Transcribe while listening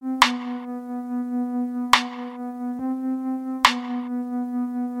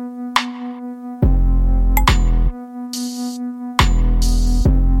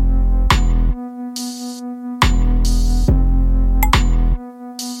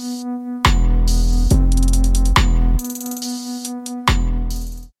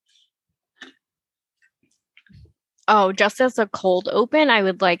Oh, just as a cold open, I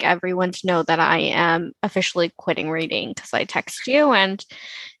would like everyone to know that I am officially quitting reading because I text you, and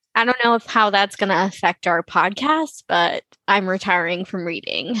I don't know if how that's going to affect our podcast, but I'm retiring from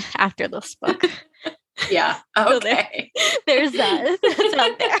reading after this book. Yeah. Okay. There's that. That's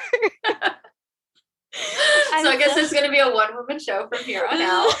out there. So I guess it's going to be a one-woman show from here on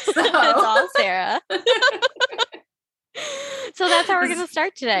out. So. It's all Sarah. So that's how we're going to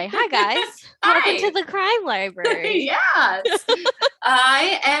start today. Hi, guys. Hi. Welcome to the Crime Library. Yes.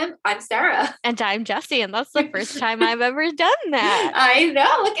 I'm Sarah. And I'm Jessie, and that's the first time I've ever done that. I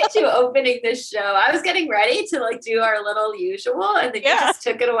know. Look at you opening this show. I was getting ready to like do our little usual, and then you just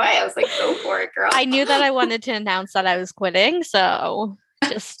took it away. I was like, go for it, girl. I knew that I wanted to announce that I was quitting, so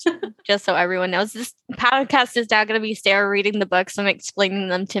just so everyone knows, this podcast is now going to be Sarah reading the books and explaining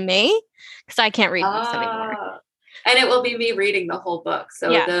them to me because I can't read books anymore. And it will be me reading the whole book. So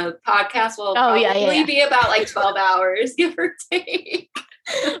the podcast will probably be about like 12 hours, give or take.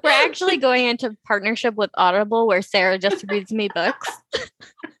 We're actually going into partnership with Audible where Sarah just reads me books.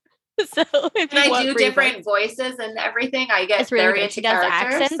 So if I do different voices and everything, I get very into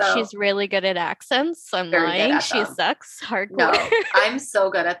characters. So. She's really good at accents. I'm lying. She sucks hardcore. No, I'm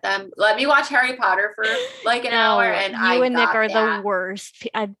so good at them. Let me watch Harry Potter for like an hour, and you and Nick are the worst.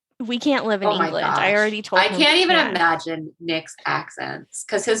 We can't live in England. Gosh. I already told him. I can't even imagine Nick's accents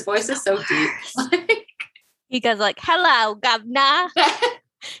because his voice is so deep. He goes like, "Hello, governor."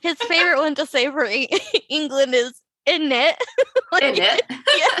 His favorite one to say for England is "isn't it?" Like, isn't it?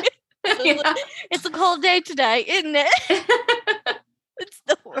 Yeah. It's a cold day today, isn't it? It's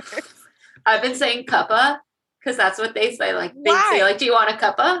the worst. I've been saying cuppa because that's what they say. Like they say, like, "Do you want a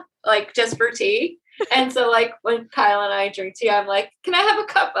cuppa?" Like just for tea. And so, like, when Kyle and I drink tea, I'm like, "Can I have a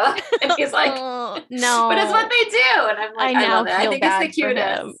cuppa?" And he's like, "No." But it's what they do. And I'm like, I love it. I think it's the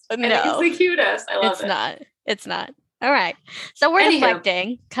cutest. I think it's the cutest. I love it. It's not. All right. So we're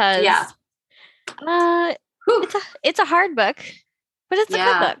deflecting because it's a hard book, but it's a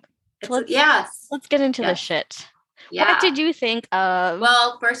good book. Let's get into the shit. Yeah. What did you think of?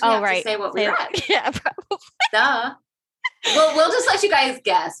 Well, first we have to say what we read. Yeah, probably. Duh. Well, we'll just let you guys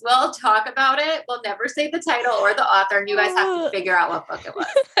guess. We'll talk about it. We'll never say the title or the author, and you guys have to figure out what book it was.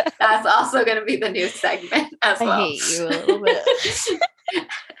 That's also going to be the new segment as well. I hate you a little bit.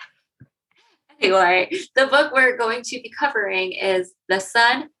 Anyway, the book we're going to be covering is The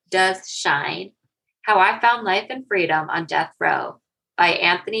Sun Does Shine, How I Found Life and Freedom on Death Row by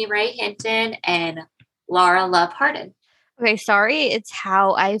Anthony Ray Hinton and Lara Hardin. Okay, sorry. It's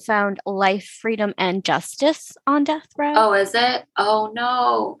How I Found Life, Freedom, and Justice on Death Row. Oh, is it? Oh,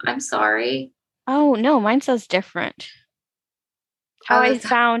 no. I'm sorry. Oh, no. Mine says different. How I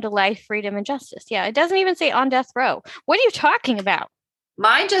Found Life, Freedom, and Justice. Yeah, it doesn't even say on Death Row. What are you talking about?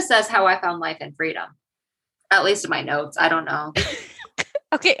 Mine just says How I Found Life and Freedom. At least in my notes. I don't know.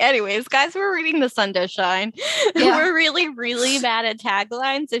 Okay, anyways, guys, we're reading The Sun Does Shine. Yeah. We're really, really bad at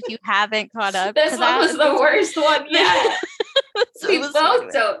taglines if you haven't caught up. This one was the worst one yet. We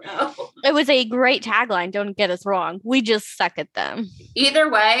both don't know. It was a great tagline, don't get us wrong. We just suck at them. Either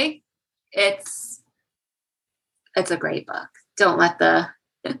way, it's a great book. Don't let the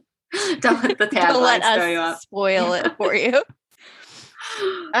taglines throw you off. Spoil it for you.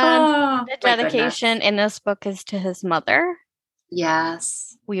 The dedication in this book is to his mother.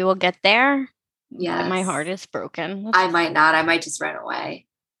 Yes. We will get there. Yes. My heart is broken. I might not. I might just run away.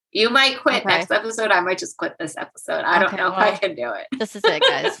 You might quit next episode. I might just quit this episode. I don't know if I can do it. This is it,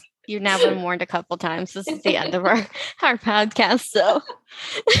 guys. You've now been warned a couple times. This is the end of our podcast. So,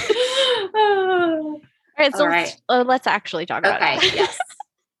 all right. Let's actually talk about it. Okay. Yes.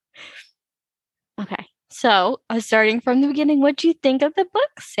 Okay. So, starting from the beginning, what do you think of the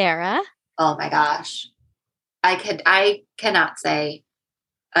book, Sarah? Oh my gosh. I cannot say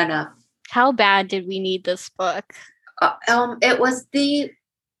enough. How bad did we need this book?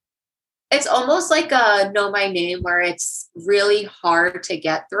 It's almost like a Know My Name where it's really hard to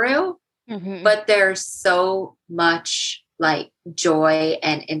get through, but there's so much like joy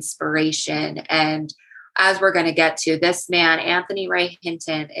and inspiration. And as we're going to get to, this man, Anthony Ray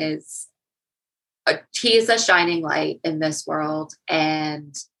Hinton, he's a shining light in this world,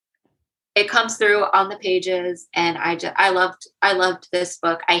 and it comes through on the pages. And I loved this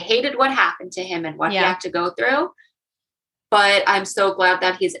book. I hated what happened to him and what he had to go through, but I'm so glad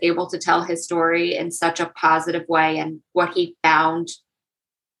that he's able to tell his story in such a positive way and what he found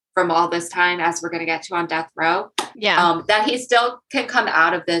from all this time, as we're going to get to on Death Row. Yeah. That he still can come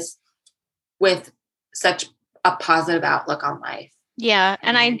out of this with such a positive outlook on life. Yeah.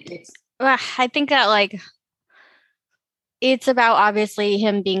 And I think that like it's about obviously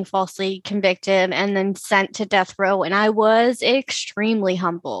him being falsely convicted and then sent to death row. And I was extremely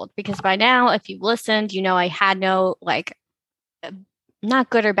humbled because by now, if you've listened, you know I had no like not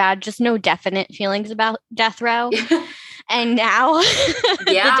good or bad, just no definite feelings about death row. And now the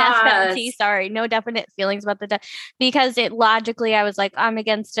death penalty, sorry, no definite feelings about the death, because it logically I was like, I'm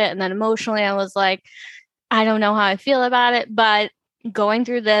against it. And then emotionally I was like, I don't know how I feel about it. But going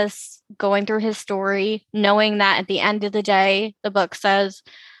through his story, knowing that at the end of the day, the book says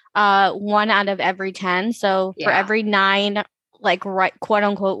 1 out of every 10. So for every 9, like quote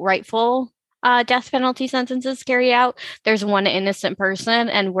unquote, rightful death penalty sentences carry out, there's one innocent person.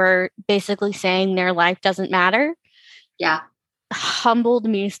 And we're basically saying their life doesn't matter. Yeah. Humbled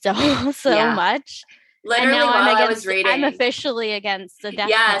me so much. Literally while I was reading. I'm officially against the death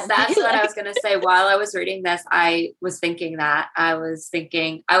penalty. That's what I was going to say. While I was reading this, I was thinking that. I was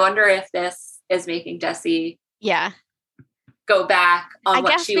thinking, I wonder if this is making Jessie go back on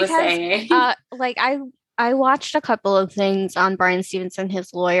what she was saying. I watched a couple of things on Bryan Stevenson,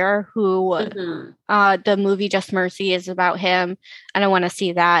 his lawyer, who the movie Just Mercy is about him. And I want to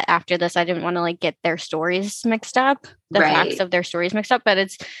see that after this. I didn't want to get their stories mixed up, the facts of their stories mixed up, but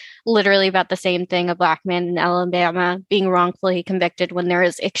it's literally about the same thing. A Black man in Alabama being wrongfully convicted when there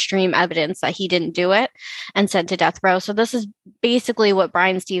is extreme evidence that he didn't do it and sent to death row. So this is basically what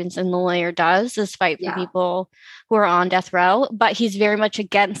Bryan Stevenson, the lawyer, does, is fight for people who are on death row, but he's very much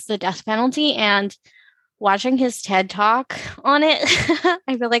against the death penalty. And watching his TED talk on it,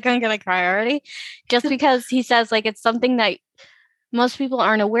 I feel like I'm going to cry already, just because he says it's something that most people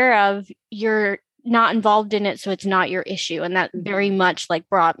aren't aware of. You're not involved in it, so it's not your issue. And that very much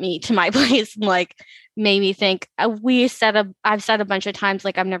brought me to my place and made me think. I've said a bunch of times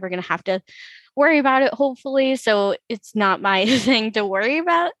I'm never going to have to worry about it, hopefully, so it's not my thing to worry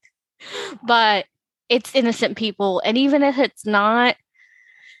about. But it's innocent people, and even if it's not,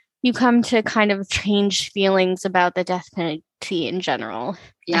 you come to kind of change feelings about the death penalty in general.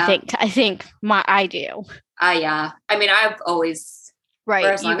 Yeah. I think I do. Yeah. I mean, I've always, for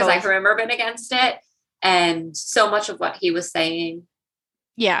as long as I can remember, been against it. And so much of what he was saying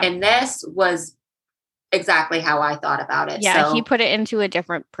in this was exactly how I thought about it. Yeah, so he put it into a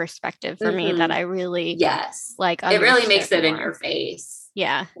different perspective for me that I really it really makes it in your face.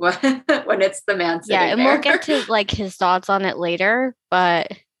 Yeah. When it's the man sitting and there. We'll get to his thoughts on it later,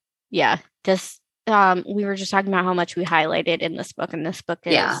 but yeah, just we were just talking about how much we highlighted in this book, and this book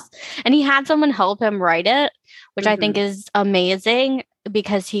is and he had someone help him write it, which I think is amazing,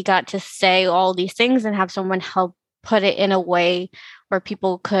 because he got to say all these things and have someone help put it in a way where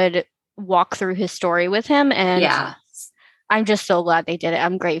people could walk through his story with him. And I'm just so glad they did it.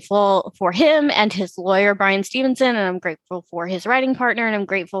 I'm grateful for him and his lawyer, Bryan Stevenson, and I'm grateful for his writing partner, and I'm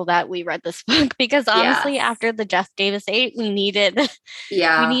grateful that we read this book, because honestly, after the Jeff Davis 8, we needed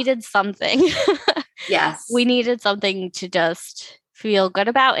something. Yes. We needed something to just feel good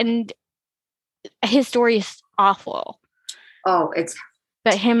about, and his story is awful. Oh, it's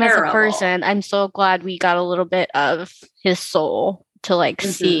But him terrible. As a person, I'm so glad we got a little bit of his soul to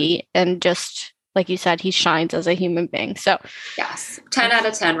see, and just like you said, he shines as a human being. So yes, 10 out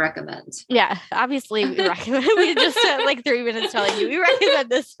of 10 recommend. Yeah, obviously we recommend. We just spent 3 minutes telling you we recommend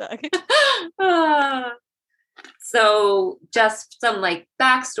this book. So just some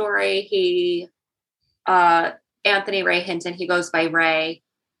backstory. He, Anthony Ray Hinton, he goes by Ray.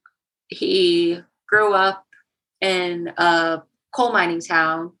 He grew up in a coal mining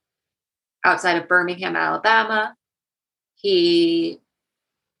town outside of Birmingham, Alabama. He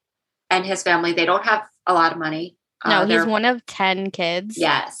and his family, they don't have a lot of money. No, he's one of 10 kids.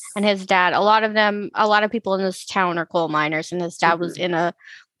 Yes. And his dad, a lot of people in this town are coal miners, and his dad was in a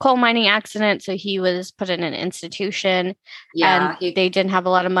coal mining accident, so he was put in an institution. Yeah. And they didn't have a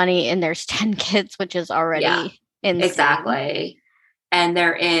lot of money, and there's 10 kids, which is already insane. Exactly. And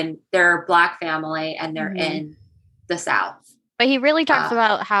they're a Black family, and they're in the South. But he really talks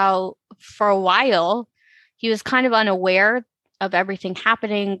about how for a while he was kind of unaware of everything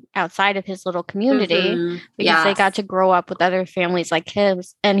happening outside of his little community, because they got to grow up with other families like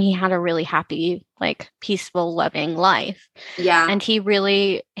his, and he had a really happy, peaceful, loving life. Yeah. And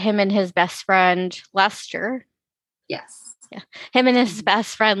him and his best friend Lester. Yes. Yeah. Him and his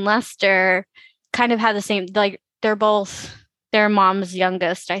best friend Lester kind of had the same, they're both their mom's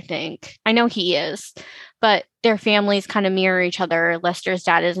youngest, I think. I know he is, but their families kind of mirror each other. Lester's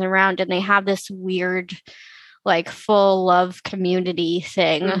dad isn't around, and they have this weird full love community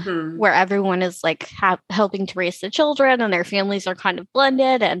thing where everyone is helping to raise the children, and their families are kind of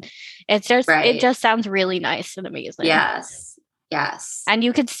blended, and it's just it just sounds really nice and amazing. Yes. And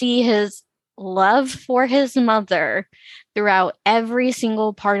you could see his love for his mother throughout every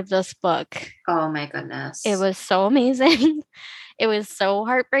single part of this book. Oh my goodness. It was so amazing. It was so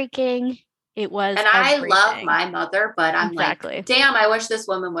heartbreaking. It was And everything. I love my mother, but I'm like, damn, I wish this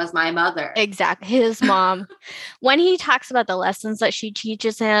woman was my mother. Exactly. His mom. When he talks about the lessons that she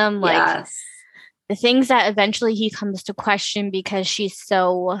teaches him, like the things that eventually he comes to question because she's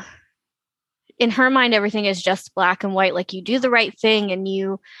so, in her mind, everything is just black and white. Like you do the right thing and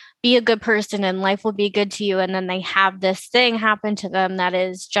you be a good person and life will be good to you. And then they have this thing happen to them that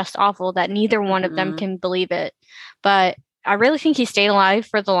is just awful that neither one of them can believe it. But I really think he stayed alive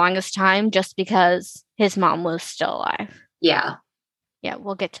for the longest time just because his mom was still alive. Yeah. Yeah,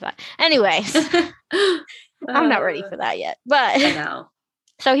 we'll get to that. Anyways, I'm not ready for that yet. But I know.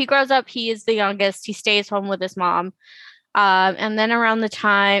 So he grows up. He is the youngest. He stays home with his mom. And then around the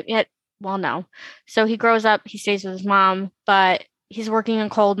time, So he grows up. He stays with his mom, but he's working in a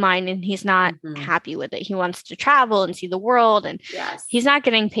coal mine and he's not happy with it. He wants to travel and see the world. And he's not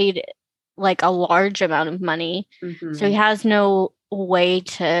getting paid like a large amount of money. So he has no way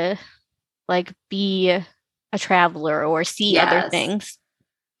to like be a traveler or see other things.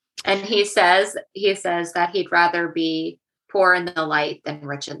 And he says that he'd rather be poor in the light than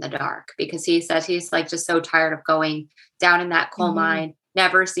rich in the dark, because he says he's like just so tired of going down in that coal mine,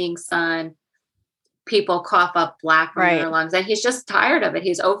 never seeing sun, people cough up black from their lungs, and he's just tired of it.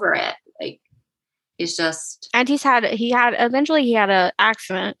 He's over it. Like he's just, and eventually he had an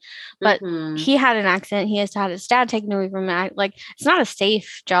accident, but he had an accident. He has had his dad taken away from him. Like it's not a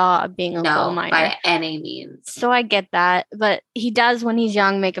safe job being a coal miner by any means. So I get that, but he does when he's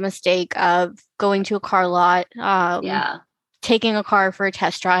young make a mistake of going to a car lot, taking a car for a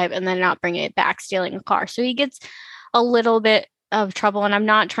test drive and then not bringing it back, stealing a car. So he gets a little bit of trouble, and I'm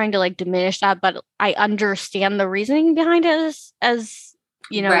not trying to like diminish that, but I understand the reasoning behind it as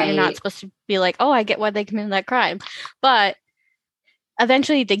you know, you're not supposed to be like, oh, I get why they committed that crime. But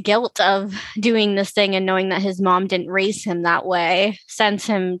eventually the guilt of doing this thing and knowing that his mom didn't raise him that way sends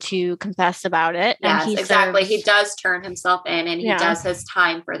him to confess about it. Yes, and exactly. He does turn himself in and he does his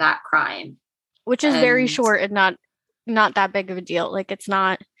time for that crime. Which is very short and not that big of a deal. Like it's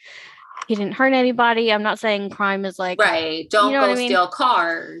not, he didn't hurt anybody. I'm not saying crime is like, don't go steal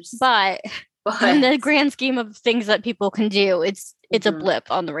cars. But in the grand scheme of things that people can do, it's a blip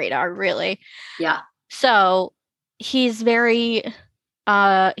on the radar, really. Yeah. So he's very,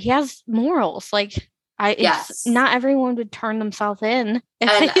 he has morals. Like not everyone would turn themselves in.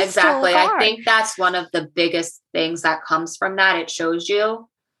 And exactly. I think that's one of the biggest things that comes from that. It shows you,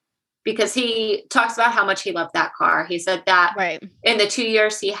 because he talks about how much he loved that car. He said that in the 2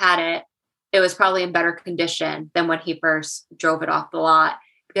 years he had it, it was probably in better condition than when he first drove it off the lot,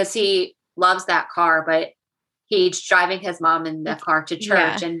 because he loves that car, but he's driving his mom in the car to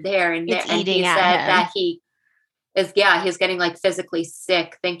church and there and there. And he said that he's getting like physically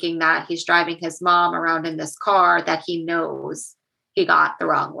sick thinking that he's driving his mom around in this car that he knows he got the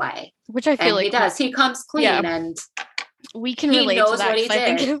wrong way. Which I feel like he does. He comes clean and we can relate to that. I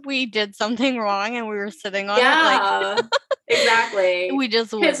think if we did something wrong and we were sitting on it, like exactly. We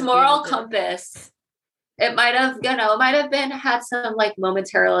just his moral compass. It might have been had some like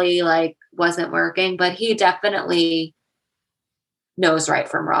momentarily like wasn't working, but he definitely knows right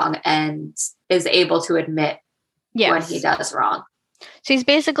from wrong and is able to admit when he does wrong. So he's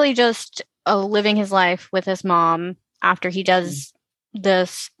basically just living his life with his mom after he does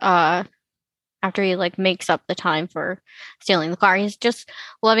this, after he like makes up the time for stealing the car. He's just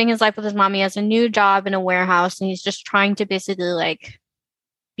living his life with his mom. He has a new job in a warehouse and he's just trying to basically like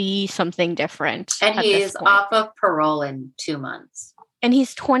be something different. And he's off of parole in 2 months. And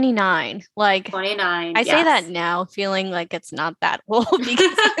he's 29. Like 29. I say that now feeling like it's not that old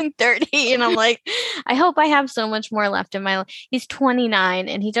because I'm 30 and I'm like, I hope I have so much more left in my life. He's 29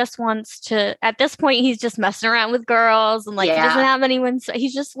 and he just wants to, at this point, he's just messing around with girls and like he doesn't have anyone. So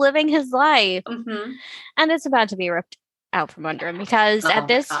he's just living his life. And it's about to be ripped out from under him because at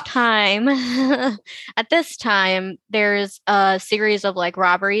this time, there's a series of like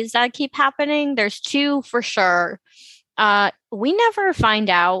robberies that keep happening. There's 2 for sure. We never find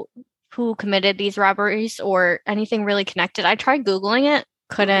out who committed these robberies or anything really connected. I tried Googling it,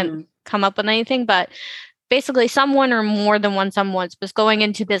 couldn't come up with anything, but basically someone or more than one someone was going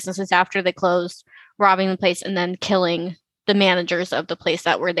into businesses after they closed, robbing the place and then killing the managers of the place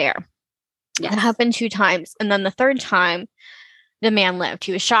that were there. It happened 2 times. And then the 3rd time, the man lived.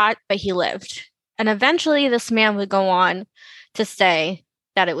 He was shot, but he lived. And eventually this man would go on to say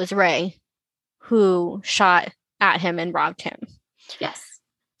that it was Ray who shot at him and robbed him. Yes.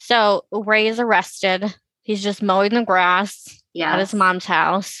 So Ray is arrested. He's just mowing the grass at his mom's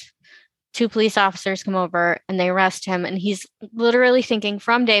house. 2 police officers come over and they arrest him. And he's literally thinking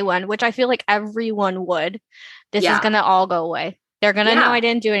from day one, which I feel like everyone would, this is going to all go away. They're going to know I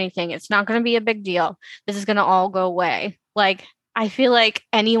didn't do anything. It's not going to be a big deal. This is going to all go away. Like, I feel like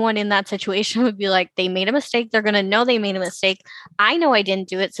anyone in that situation would be like, they made a mistake. They're going to know they made a mistake. I know I didn't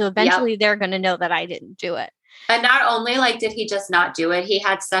do it. So eventually they're going to know that I didn't do it. And not only like did he just not do it, he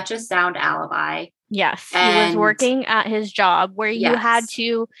had such a sound alibi. Yes. He was working at his job where you had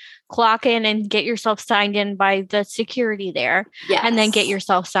to clock in and get yourself signed in by the security there and then get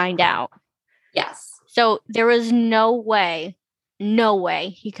yourself signed out. Yes. So there was no way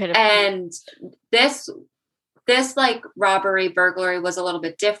he could have. And this like robbery, burglary was a little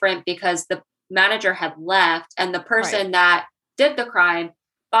bit different because the manager had left and the person that did the crime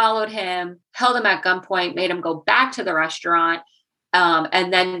followed him, held him at gunpoint, made him go back to the restaurant.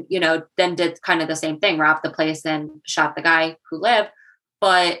 And then, then did kind of the same thing, robbed the place and shot the guy who lived.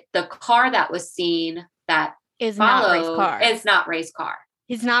 But the car that was seen that is not Ray's car. It's not Ray's car.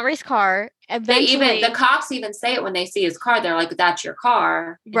 It's not Ray's car. Eventually, the cops even say it when they see his car. They're like, "That's your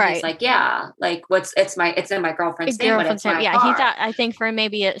car." And right? He's like, "Yeah, like it's in my girlfriend's name, but it's my car." He thought. I think for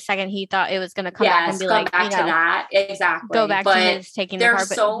maybe a second he thought it was going to come back and be like, back to that exactly. Go back to his taking the car.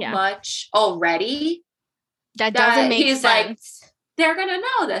 There's so much already that doesn't make sense. Like, they're going to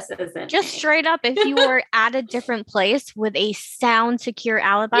know this isn't just straight up. If you were at a different place with a sound, secure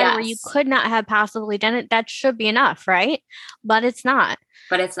alibi where you could not have possibly done it, that should be enough, right? But it's not.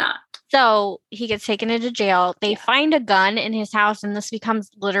 So he gets taken into jail. They find a gun in his house, and this becomes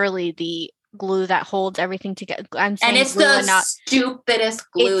literally the glue that holds everything together. I'm saying, and it's the stupidest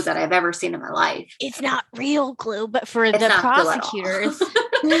glue that I've ever seen in my life. It's not real glue, but for the prosecutors,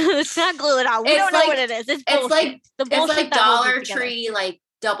 it's not glue at all. We don't know what it is. It's bullshit. It's like Dollar Tree, like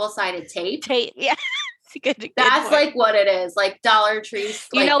double-sided tape. Yeah. That's like what it is, like Dollar Tree.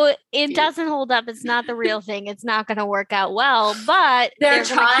 It doesn't hold up. It's not the real thing. It's not going to work out well, but they're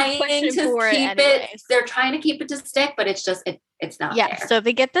trying to keep it. They're trying to keep it to stick, but it's just it's not. Yeah. There. So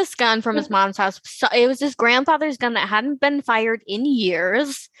they get this gun from his mom's house. So it was his grandfather's gun that hadn't been fired in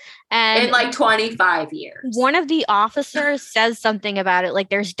years, and in like 25 years. One of the officers says something about it, like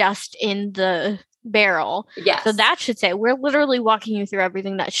there's dust in the barrel. Yes. So that should say, we're literally walking you through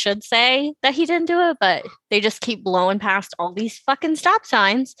everything that should say that he didn't do it, but they just keep blowing past all these fucking stop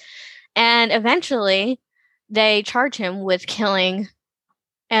signs. And eventually they charge him with killing.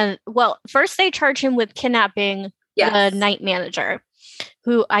 And first they charge him with kidnapping the night manager,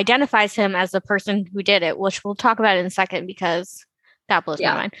 who identifies him as the person who did it, which we'll talk about in a second because that blows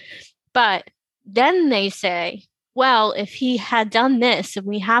my mind. But then they say, well, if he had done this and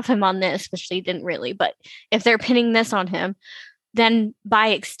we have him on this, which they didn't really, but if they're pinning this on him, then by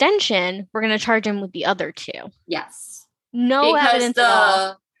extension, we're going to charge him with the other two. Yes. No evidence at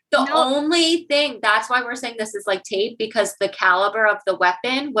all. The only thing, that's why we're saying this is like tape, because the caliber of the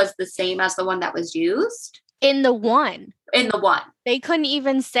weapon was the same as the one that was used. In the one. They couldn't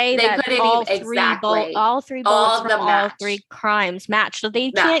even say that all three bullets from all three crimes match. So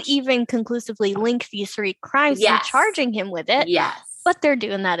they can't even conclusively link these three crimes to charging him with it. Yes. But they're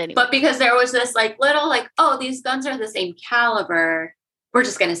doing that anyway. But because there was this like little like, oh, these guns are the same caliber, we're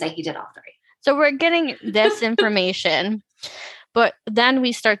just going to say he did all three. So we're getting this information. But then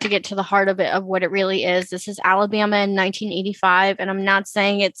we start to get to the heart of it, of what it really is. This is Alabama in 1985. And I'm not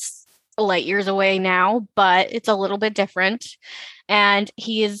saying it's light years away now, but it's a little bit different. And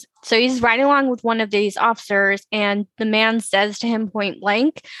he's riding along with one of these officers, and the man says to him point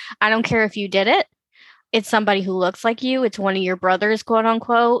blank, I don't care if you did it. It's somebody who looks like you. It's one of your brothers, quote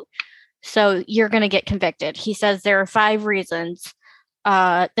unquote. So you're going to get convicted. He says there are 5 reasons.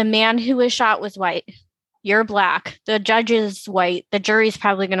 The man who was shot was white. You're black. The judge is white. The jury's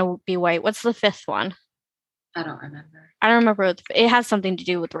probably going to be white. What's the 5th one? I don't remember. It has something to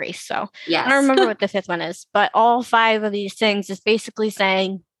do with race. So yes. I don't remember what the 5th one is, but all 5 of these things is basically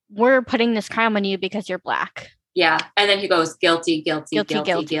saying we're putting this crime on you because you're black. Yeah. And then he goes guilty.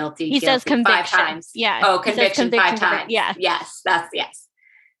 He says conviction 5 times. Yeah. Oh, conviction 5 times. Yeah. Yes. Yes.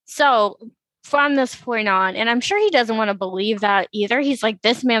 So from this point on, and I'm sure he doesn't want to believe that either. He's like,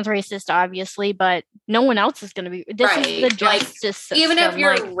 this man's racist, obviously, but no one else is going to be. This is the justice system. Even if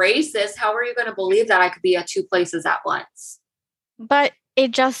you're racist, how are you going to believe that I could be at 2 places at once? But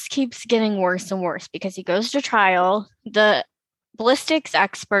it just keeps getting worse and worse because he goes to trial. The ballistics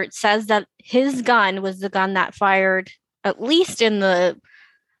expert says that his gun was the gun that fired, at least in the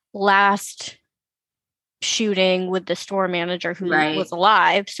last shooting with the store manager who was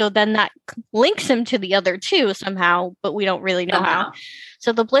alive. So then that links him to the other 2 somehow, but we don't really know how.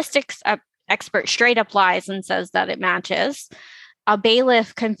 So the ballistics expert straight up lies and says that it matches. a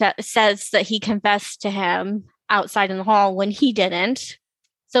bailiff says that he confessed to him outside in the hall when he didn't.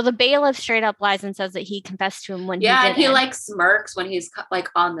 So the bailiff straight up lies and says that he confessed to him when he didn't. Yeah, he like smirks when he's like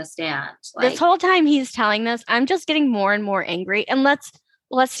on the stand. This whole time he's telling this, I'm just getting more and more angry. And let's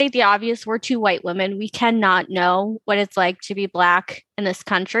state the obvious. We're two white women. We cannot know what it's like to be Black in this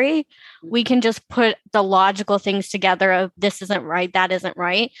country. We can just put the logical things together of this isn't right, that isn't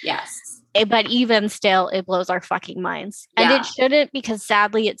right. Yes. But even still, it blows our fucking minds. And it shouldn't, because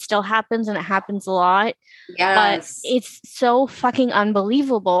sadly it still happens, and it happens a lot. Yes. But it's so fucking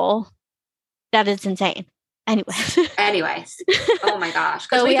unbelievable that it's insane. Anyways. Oh my gosh.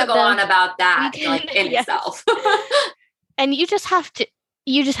 Because we could go on about that like in itself. And you just have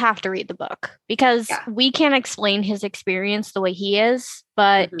to read the book, because we can't explain his experience the way he is,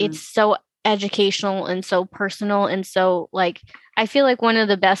 but it's so educational and so personal, and so like I feel like one of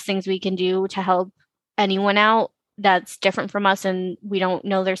the best things we can do to help anyone out that's different from us and we don't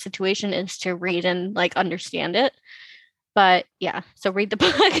know their situation is to read and like understand it. But yeah, so read the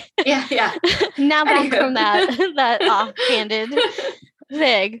book. Yeah. Now back from that offhanded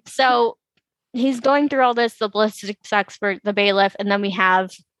thing. So he's going through all this, the ballistics expert, the bailiff, and then we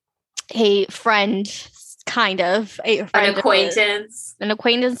have a friend, an acquaintance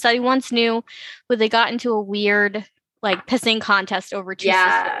that he once knew, who they got into a weird like pissing contest over two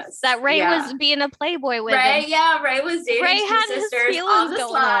sisters that Ray was being a playboy with. Ray was dating two sisters his feelings on the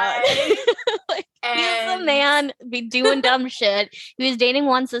slide. Like, he's a man be doing dumb shit. He was dating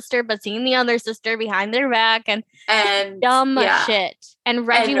one sister but seeing the other sister behind their back and dumb shit. And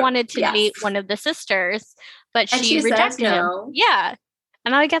Reggie wanted to date one of the sisters, but she rejected him. Yeah.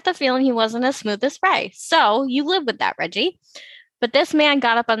 And I get the feeling he wasn't as smooth as Ray. So you live with that, Reggie. But this man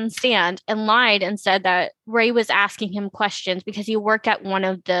got up on the stand and lied and said that Ray was asking him questions because he worked at one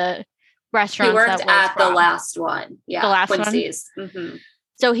of the restaurants. He worked at the last one. Yeah. The last Quincy's. one.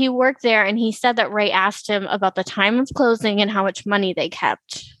 So he worked there, and he said that Ray asked him about the time of closing and how much money they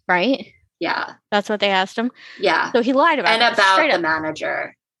kept, right? Yeah. That's what they asked him? Yeah. So he lied about it. And about the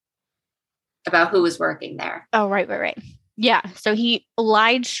manager. About who was working there. Oh, right. Yeah. So he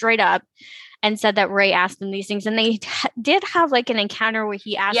lied straight up and said that Ray asked him these things. And they did have like an encounter where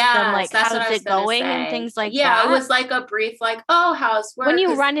he asked them like, how's it going and things like that. Yeah, it was like a brief like, oh, how's work? When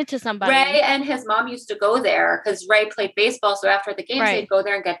you run into somebody. Ray and his mom used to go there because Ray played baseball. So after the games, they'd go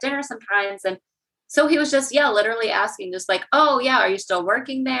there and get dinner sometimes. And so he was just, literally asking just like, oh, yeah, are you still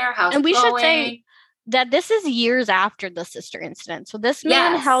working there? How's it going? And we should say that this is years after the sister incident. So this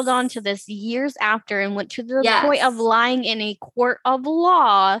man held on to this years after and went to the point of lying in a court of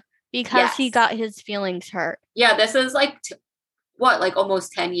law because he got his feelings hurt. Yeah, this is like, like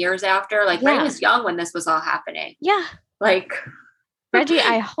almost 10 years after? Like, Ray was young when this was all happening. Yeah. Like. Reggie,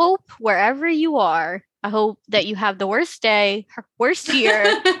 I hope wherever you are, I hope that you have the worst day, worst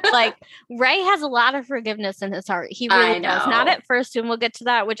year. Like, Ray has a lot of forgiveness in his heart. He really does. Not at first, and we'll get to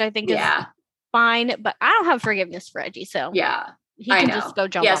that, which I think is fine. But I don't have forgiveness for Reggie, so. Yeah. He can just go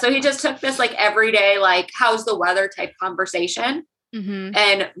jump off. So he just took this like everyday, like, how's the weather type conversation.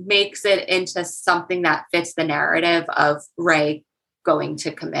 And makes it into something that fits the narrative of Ray going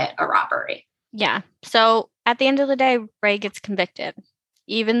to commit a robbery. Yeah. So at the end of the day, Ray gets convicted,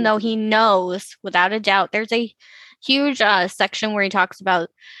 even though he knows without a doubt. There's a huge section where he talks about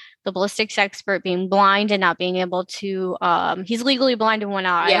the ballistics expert being blind and not being able to, he's legally blind in one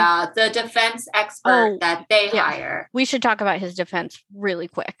eye. Yeah. The defense expert that they hire. We should talk about his defense really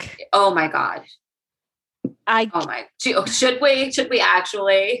quick. Oh my God. Should we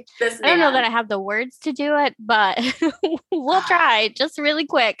actually? I don't know that I have the words to do it, but we'll try just really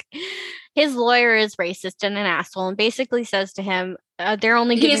quick. His lawyer is racist and an asshole and basically says to him, they're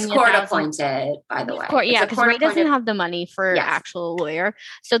only giving he's court appointed, by the way. Because Ray doesn't have the money for actual lawyer.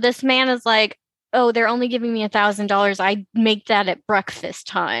 So this man is like, oh, they're only giving me $1,000. I make that at breakfast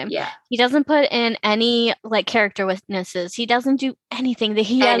time. Yeah. He doesn't put in any like character witnesses. He doesn't do anything.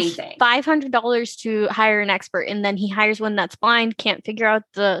 He has $500 to hire an expert, and then he hires one that's blind, can't figure out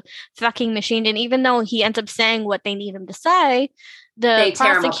the fucking machine. And even though he ends up saying what they need him to say, the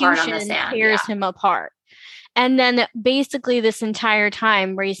prosecution tears him apart. And then basically this entire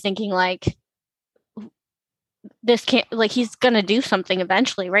time where he's thinking like, this can't, like, he's gonna do something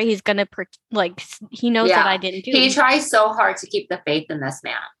eventually, right? He's gonna he knows that I didn't do it. He tries so hard to keep the faith in this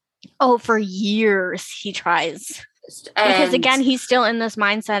man. Oh, for years he tries. Because again, he's still in this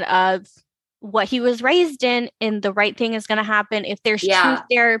mindset of what he was raised in, and the right thing is gonna happen. If there's truth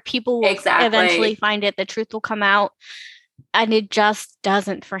there, people will eventually find it. The truth will come out. And it just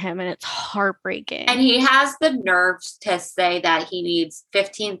doesn't for him, and it's heartbreaking. And he has the nerves to say that he needs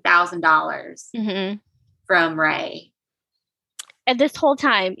 $15,000 from Ray. And this whole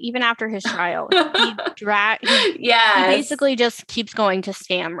time, even after his trial, he Yes. he basically just keeps going to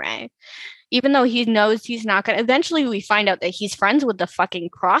scam Ray. Even though he knows he's not going to, eventually we find out that he's friends with the fucking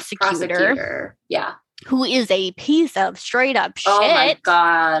prosecutor. Yeah. Who is a piece of straight up shit. Oh my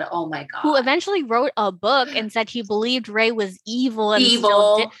God. Oh my God. Who eventually wrote a book and said he believed Ray was evil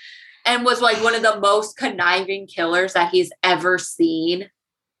and and was like one of the most conniving killers that he's ever seen.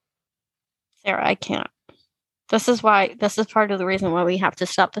 Sarah, I can't. This is part of the reason why we have to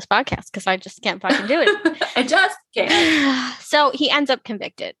stop this podcast, because I just can't fucking do it. I just can't. So he ends up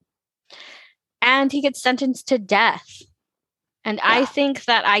convicted. And he gets sentenced to death. And I think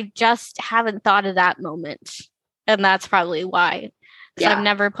that I just haven't thought of that moment. And that's probably why. Because I've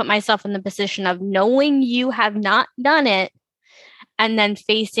never put myself in the position of knowing you have not done it and then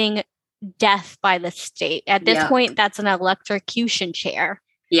facing death by the state. At this point, that's an electrocution chair.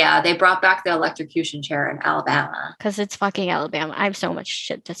 Yeah, they brought back the electrocution chair in Alabama. Because it's fucking Alabama. I have so much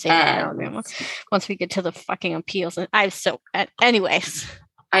shit to say about Alabama. Once we get to the fucking appeals. Anyways.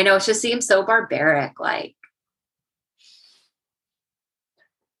 I know, it just seems so barbaric. Like.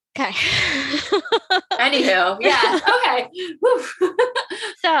 Okay. Anywho, yeah. Okay.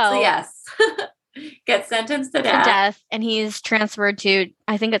 So yes. Gets sentenced to death. And he's transferred to,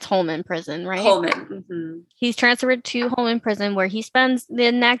 I think it's Holman Prison, right? Holman. Mm-hmm. He's transferred to Holman Prison, where he spends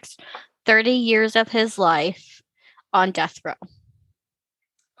the next 30 years of his life on death row.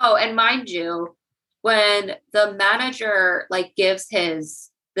 Oh, and mind you, when the manager gives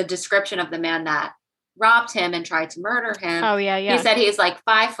the description of the man that robbed him and tried to murder him. Oh yeah. He said he's 5'11".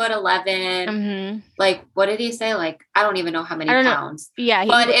 Mm-hmm. What did he say? I don't even know how many pounds. Yeah.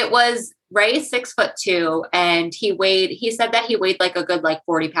 But it was Ray 6'2", and he said that he weighed a good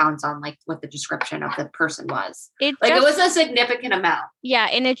 40 pounds on what the description of the person was. It was a significant amount. Yeah.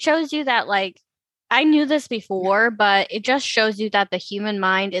 And it shows you that I knew this before, but it just shows you that the human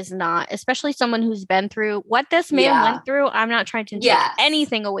mind is not, especially someone who's been through what this man went through. I'm not trying to take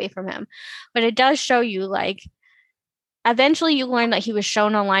anything away from him, but it does show you eventually you learn that he was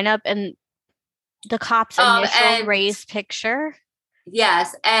shown a lineup and the cops initial Ray's picture.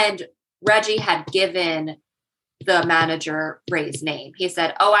 Yes. And Reggie had given the manager Ray's name. He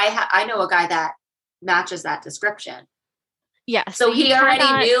said, I know a guy that matches that description. Yeah. So he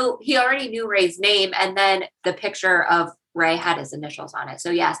already knew Ray's name, and then the picture of Ray had his initials on it. So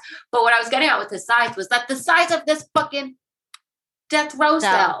yes. But what I was getting at with the size was that the size of this fucking death row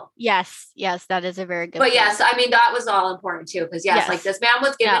cell. Yes, that is a very good point. But yes, I mean, that was all important too, because this man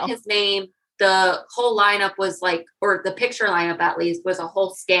was given his name. The whole lineup was or the picture lineup at least was a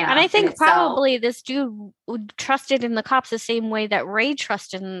whole scam. And I think probably this dude trusted in the cops the same way that Ray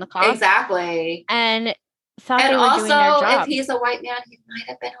trusted in the cops. Exactly. And thought and they were also, doing their job. If he's a white man, he might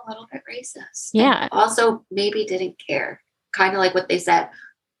have been a little bit racist. Yeah. And also, maybe didn't care. Kind of like what they said.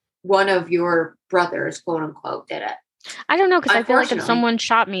 One of your brothers, quote unquote, did it. I don't know, because I feel like if someone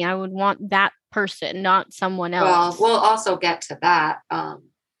shot me, I would want that person, not someone else. Well, we'll also get to that.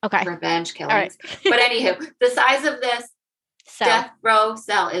 Okay. Revenge killings. Right. But anywho, the size of this death row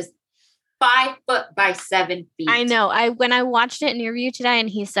cell is 5 foot by 7 feet. I know. When I watched it in interview today and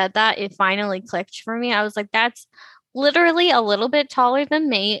he said that, it finally clicked for me. I was like, that's literally a little bit taller than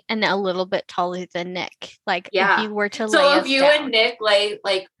me and a little bit taller than Nick. If you were to lay So if you down. and Nick lay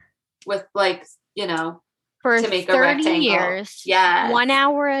with for to make 30 a rectangle. years, 1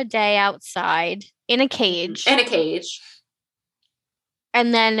 hour a day outside in a cage.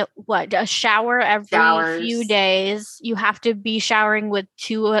 And then a shower every few days. You have to be showering with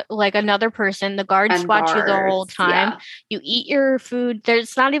another person. The guards watch you the whole time. Yeah. You eat your food.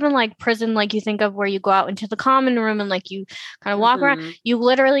 There's not even prison you think of, where you go out into the common room and you kind of walk around. You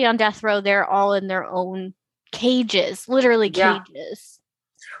literally on death row, they're all in their own cages, literally cages.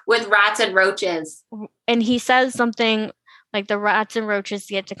 With rats and roaches. And he says something the rats and roaches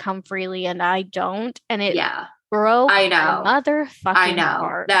get to come freely and I don't. And it broke my motherfucking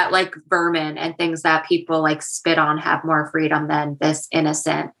heart. That vermin and things that people spit on have more freedom than this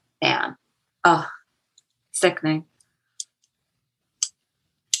innocent man. Oh, sickening.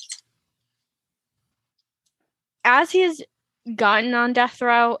 As he's gotten on death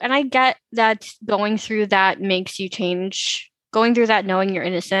row, and I get that going through that makes you change. Going through that knowing you're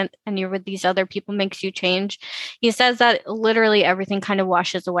innocent and you're with these other people makes you change. He says that literally everything kind of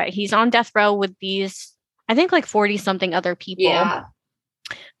washes away. He's on death row with these, I think 40 something other people. Yeah.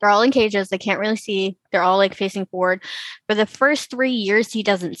 They're all in cages. They can't really see. They're all facing forward. For the first 3 years, he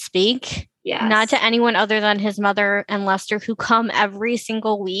doesn't speak. Yes. Not to anyone other than his mother and Lester, who come every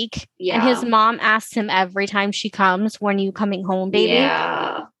single week. Yeah. And his mom asks him every time she comes, when are you coming home, baby?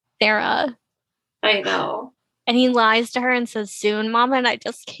 Yeah. Sarah. I know. And he lies to her and says, soon, Mama. And I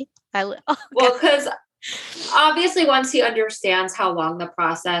just can't. Well, because obviously once he understands how long the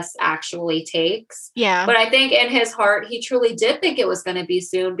process actually takes. Yeah. But I think in his heart, he truly did think it was going to be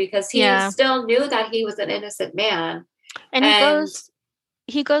soon because he still knew that he was an innocent man. And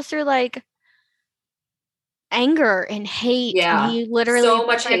he goes through like anger and hate. Yeah. And he literally so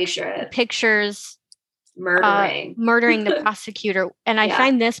much hatred. Pictures murdering the prosecutor. And I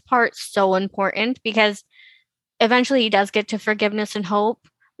find this part so important because eventually he does get to forgiveness and hope.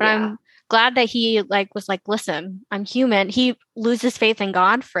 But I'm glad that he was like, listen, I'm human. He loses faith in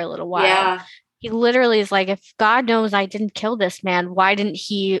God for a little while. Yeah. He literally is like, if God knows I didn't kill this man, why didn't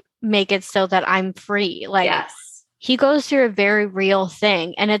he make it so that I'm free? He goes through a very real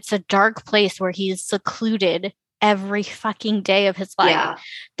thing, and it's a dark place where he's secluded every fucking day of his life. Yeah.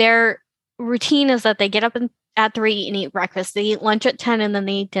 Their routine is that they get up at 3 and eat breakfast. They eat lunch at 10 and then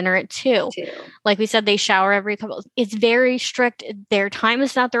they eat dinner at 2. Like we said, they shower every couple. It's very strict. Their time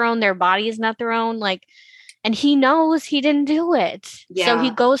is not their own. Their body is not their own. And he knows he didn't do it. Yeah. So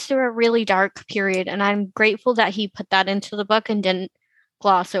he goes through a really dark period. And I'm grateful that he put that into the book and didn't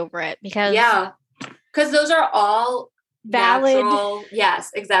gloss over it because those are all valid. Natural.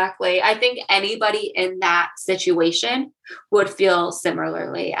 Yes, exactly. I think anybody in that situation would feel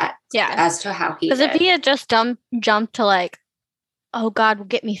similarly as to how he did. Because if he had just jumped to oh God will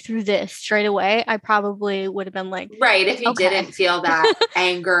get me through this straight away, I probably would have been like, right. If he didn't feel that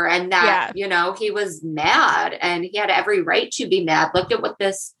anger and that, he was mad and he had every right to be mad. Look at what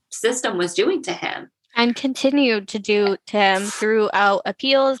this system was doing to him. And continued to do to him throughout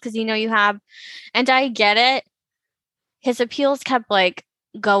appeals. Because, you have, and I get it. His appeals kept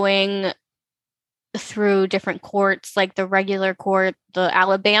going through different courts, like the regular court, the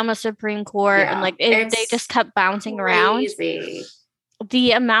Alabama Supreme Court. And they just kept bouncing around.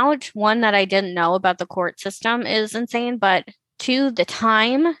 The amount, one, that I didn't know about the court system is insane, but 2, the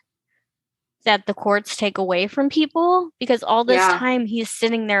time that the courts take away from people, because all this time he's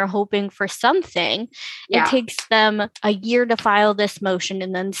sitting there hoping for something. It takes them a year to file this motion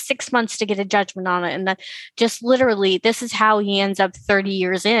and then 6 months to get a judgment on it. And then just literally, this is how he ends up 30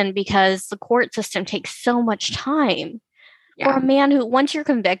 years in because the court system takes so much time for a man who, once you're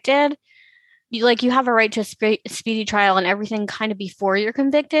convicted, you have a right to a speedy trial, and everything kind of before you're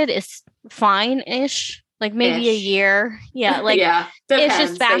convicted is fine-ish. Maybe a year. Yeah. It's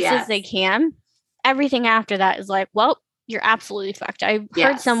just fast as they can. Everything after that is well, you're absolutely fucked. I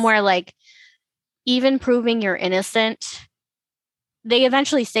heard somewhere even proving you're innocent, they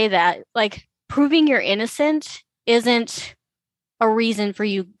eventually say that proving you're innocent isn't a reason for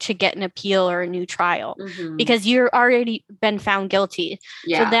you to get an appeal or a new trial because you're already been found guilty.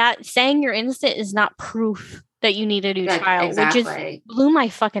 Yeah. So that saying you're innocent is not proof that you need a new trial, which blew my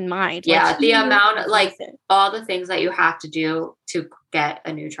fucking mind. Yeah, the amount of all the things that you have to do to get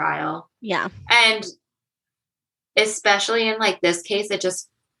a new trial. Yeah. And especially in this case, it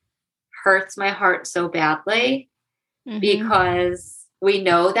just hurts my heart so badly because we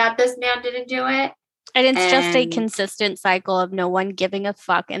know that this man didn't do it. And it's just a consistent cycle of no one giving a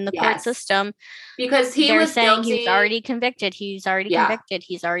fuck in the court system. Because they're saying guilty. He's already convicted. He's already convicted.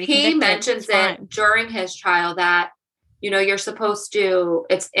 He's already convicted. He mentions it during his trial that, you're supposed to,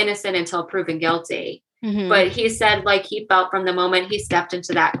 it's innocent until proven guilty. But he said he felt from the moment he stepped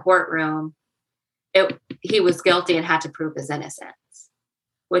into that courtroom, he was guilty and had to prove his innocence,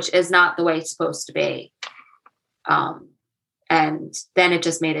 which is not the way it's supposed to be. And then it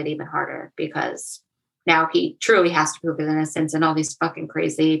just made it even harder because now he truly has to prove his innocence in all these fucking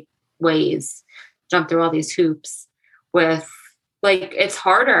crazy ways, jump through all these hoops with it's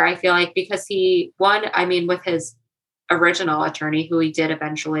harder, I feel because with his original attorney who he did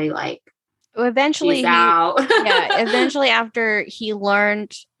eventually eventually out. Eventually after he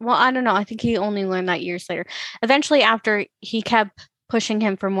learned, I don't know, I think he only learned that years later. Eventually after he kept pushing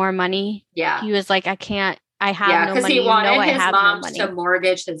him for more money, he was like, I have no money. Because he wanted his mom to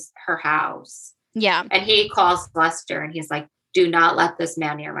mortgage her house. Yeah. And he calls Lester and he's like, do not let this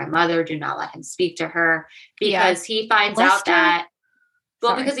man near my mother. Do not let him speak to her. Because he finds out that,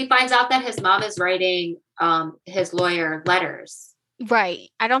 because he finds out that his mom is writing his lawyer Right.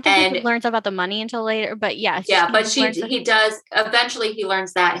 I don't think he learns about the money until later, but yes. Yeah, but he does. Eventually he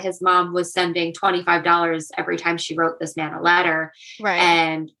learns that his mom was sending $25 every time she wrote this man a letter. Right.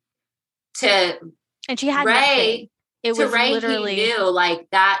 And she had Ray, nothing. It was Ray, literally, he knew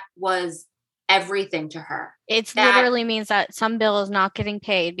that was everything to her. It literally means that some bill is not getting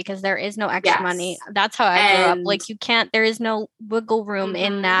paid because there is no extra money. That's how I grew up. Like, you can't, there is no wiggle room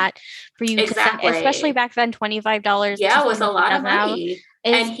in that for you to send, especially back then, $25. Yeah, it was a lot of money.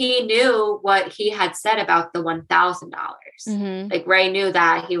 And he knew what he had said about the $1,000. Like, Ray knew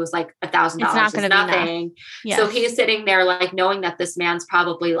that. He was like, $1,000 is nothing. Yes. So he's sitting there, like, knowing that this man's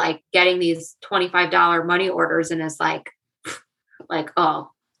probably like getting these $25 money orders and is like, like,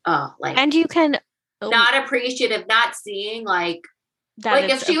 like, and you can not appreciative, not seeing like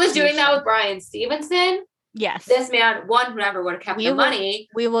if she was doing that with Brian Stevenson, yes, this man never would have kept the money.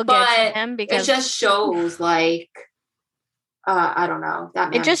 We will get to him because it just shows like, I don't know.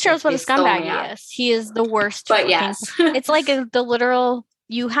 That it just shows what a scumbag he is. He is the worst. But yes, it's like the literal.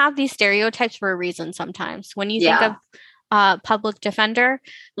 You have these stereotypes for a reason. Sometimes when you think of public defender,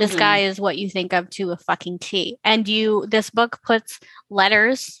 this guy is what you think of to a fucking T. And this book puts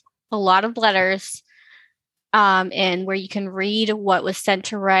letters, a lot of letters, in where you can read what was sent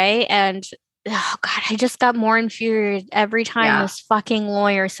to Ray. And oh God, I just got more infuriated every time this fucking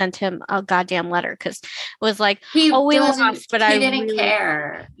lawyer sent him a goddamn letter, because it was like, we lost, but I didn't really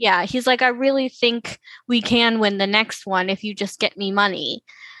care. Yeah, he's like, I really think we can win the next one if you just get me money.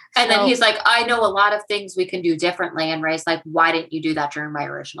 And then he's like, I know a lot of things we can do differently. And Ray's like, why didn't you do that during my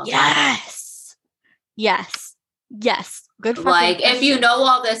original title? Yes. Good for like, if you know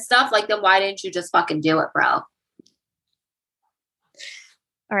all this stuff, like, then why didn't you just fucking do it, bro?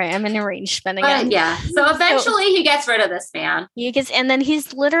 All right, I'm in a rage spin again. Yeah. So eventually he gets rid of this man. And then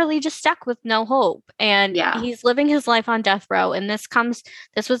he's literally just stuck with no hope. And he's living his life on death row. And this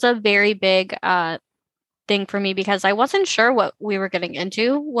was a very big thing for me, because I wasn't sure what we were getting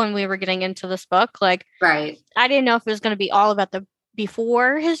into when we were getting into this book. Like, right. I didn't know if it was going to be all about the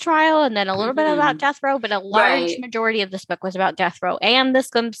before his trial and then a little bit about death row, but a large majority of this book was about death row. And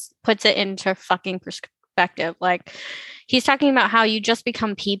this puts it into fucking perspective. Like, he's talking about how you just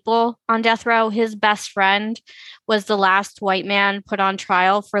become people on death row. His best friend was the last white man put on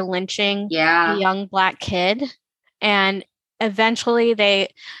trial for lynching a young black kid. And eventually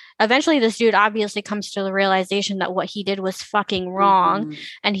this dude obviously comes to the realization that what he did was fucking wrong,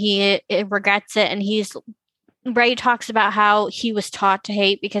 and he regrets it. And Ray talks about how he was taught to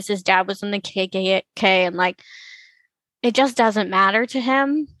hate because his dad was in the KKK, and like, it just doesn't matter to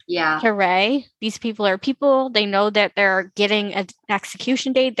him. Yeah. To Ray, these people are people. They know that they're getting an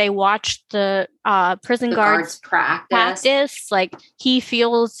execution date. They watch the prison guards practice. Like, he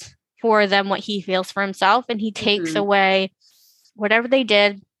feels for them what he feels for himself, and he takes away whatever they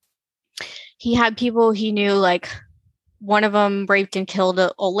did. He had people he knew, like, one of them raped and killed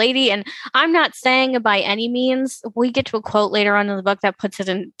an old lady. And I'm not saying by any means, we get to a quote later on in the book that puts it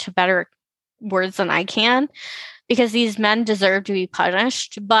into better words than I can, because these men deserve to be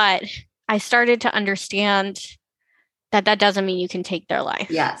punished. But I started to understand that doesn't mean you can take their life.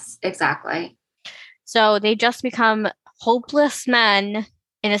 Yes, exactly. So they just become hopeless men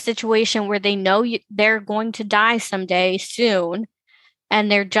in a situation where they know they're going to die someday soon. And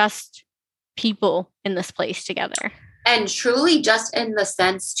they're just people in this place together. And truly just in the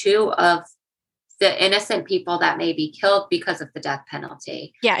sense, too, of the innocent people that may be killed because of the death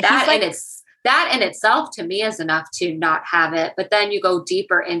penalty. Yeah. That in itself, to me, is enough to not have it. But then you go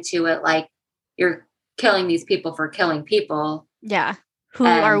deeper into it, like, you're killing these people for killing people. Yeah. Who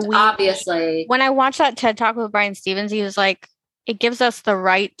are we? Obviously. When I watched that TED Talk with Brian Stevens, he was like, it gives us the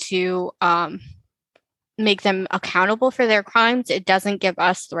right to make them accountable for their crimes. It doesn't give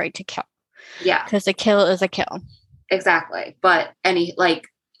us the right to kill. Yeah. Because a kill is a kill. Exactly. But that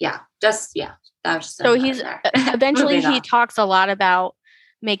was just so he's eventually he talks a lot about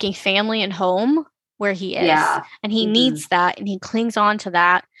making family and home where he is. Yeah. And he needs that, and he clings on to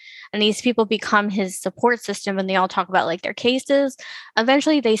that. And these people become his support system, and they all talk about like their cases.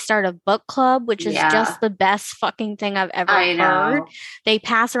 Eventually they start a book club, which is just the best fucking thing I've ever heard. They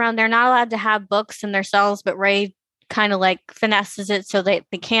pass around, they're not allowed to have books in their cells, but Ray kind of like finesses it so they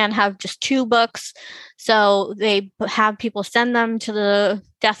can have just 2 books. So they have people send them to the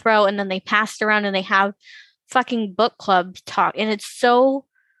death row, and then they pass it around, and they have fucking book club talk. And it's so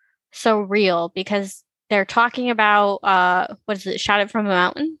real, because they're talking about what is it? Shot It From a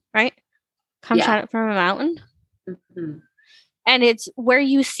Mountain, right? Shot It From a Mountain. Mm-hmm. And it's where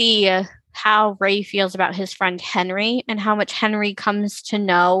you see how Ray feels about his friend Henry, and how much Henry comes to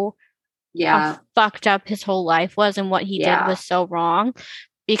know how fucked up his whole life was, and what he did was so wrong.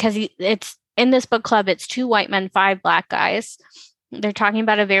 Because it's in this book club, it's 2 white men, 5 black guys. They're talking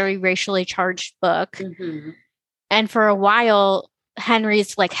about a very racially charged book. Mm-hmm. And for a while,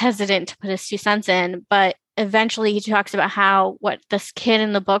 Henry's like hesitant to put his 2 cents in, but eventually he talks about how what this kid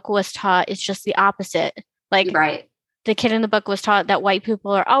in the book was taught is just the opposite. Like, right. The kid in the book was taught that white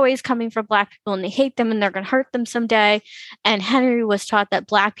people are always coming for Black people and they hate them and they're going to hurt them someday. And Henry was taught that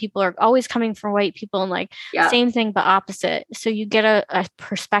Black people are always coming for white people and like same thing, but opposite. So you get a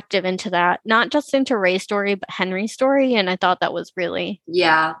perspective into that, not just into Ray's story, but Henry's story. And I thought that was really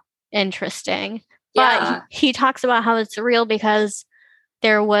interesting. But he talks about how it's real because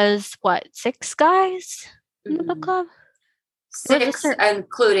there was, 6 guys in the book club? 6,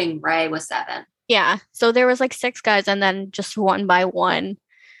 including Ray, was 7. Yeah. So there was like 6 guys, and then just one by one,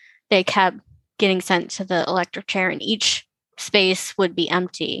 they kept getting sent to the electric chair, and each space would be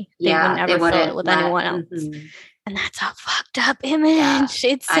empty. They would never fill it with anyone else. Mm-hmm. And that's a fucked up image. Yeah,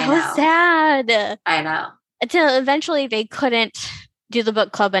 it's so sad. I know. Until eventually they couldn't do the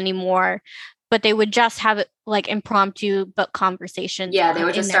book club anymore, but they would just have it like impromptu book conversations. Yeah, they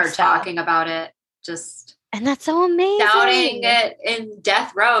would just start talking about it. And that's so amazing. Shouting it in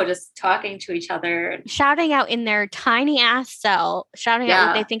death row, just talking to each other. Shouting out in their tiny ass cell, shouting out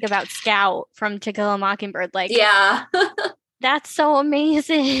what they think about Scout from To Kill a Mockingbird. Like, that's so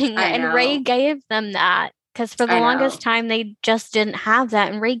amazing. And Ray gave them that because for the longest time, they just didn't have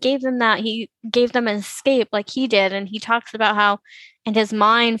that. And Ray gave them that. He gave them an escape like he did. And he talks about how in his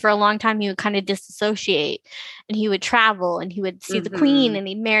mind for a long time, he would kind of disassociate and he would travel and he would see the Queen and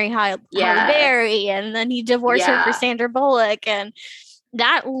he'd marry Halle Berry and then he'd divorce her for Sandra Bullock. And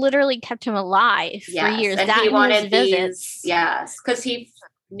that literally kept him alive for years. And that he wanted these, because he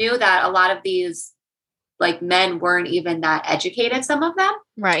knew that a lot of these like men weren't even that educated, some of them.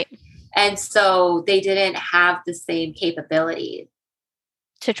 Right. And so they didn't have the same capability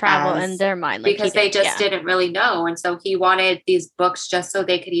to travel in their mind. Like because they just didn't really know. And so he wanted these books just so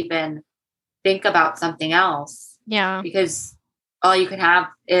they could even think about something else. Yeah. Because all you can have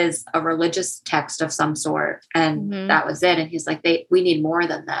is a religious text of some sort. And that was it. And he's like, we need more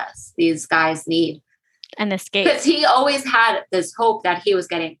than this. These guys need an escape. Because he always had this hope that he was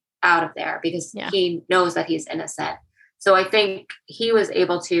getting out of there because he knows that he's innocent. So I think he was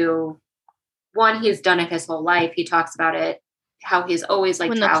able to, he's done it his whole life. He talks about it, how he's always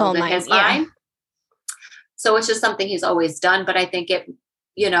like traveled in his mind. So it's just something he's always done. But I think it,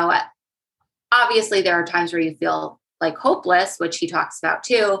 obviously there are times where you feel like hopeless, which he talks about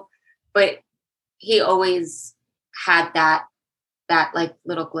too, but he always had that like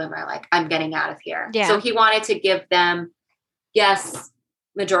little glimmer, like I'm getting out of here. Yeah. So he wanted to give them,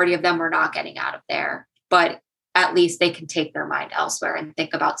 majority of them were not getting out of there, but at least they can take their mind elsewhere and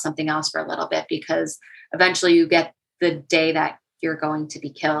think about something else for a little bit, because eventually you get the day that you're going to be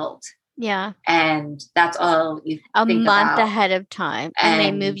killed. Yeah. And that's all you a think month about. Ahead of time. And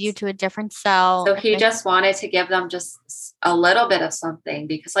they move you to a different cell. So he just wanted to give them just a little bit of something,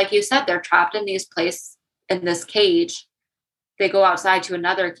 because like you said, they're trapped in this cage. They go outside to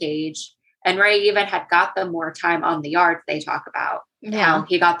another cage. And Ray even had got them more time on the yard. They talk about how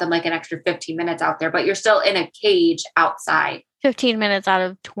he got them like an extra 15 minutes out there, but you're still in a cage outside. 15 minutes out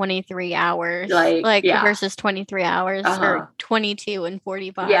of 23 hours, versus 23 hours or 22 and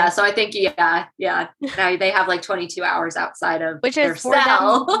 45. Yeah. So I think, now they have like 22 hours outside of which their is for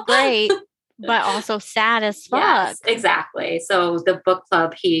cell. them great, but also sad as fuck. Yes, exactly. So the book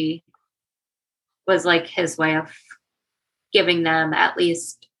club, he was like his way of giving them at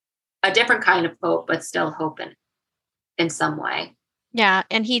least a different kind of hope, but still hope in some way. Yeah.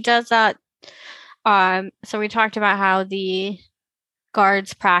 And he does that. So we talked about how the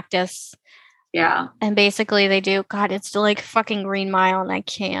guards practice. Yeah. And basically they do, God, it's still like fucking Green Mile and I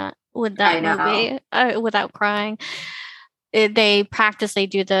can't with that movie without crying. They practice, they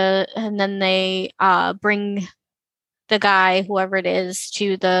do and then they bring the guy, whoever it is,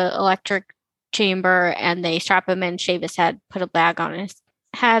 to the electric chamber and they strap him in, shave his head, put a bag on his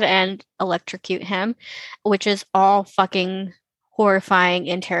head and electrocute him, which is all fucking horrifying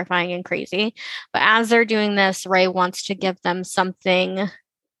and terrifying and crazy. But as they're doing this, Ray wants to give them something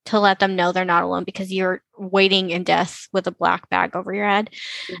to let them know they're not alone, because you're waiting in death with a black bag over your head.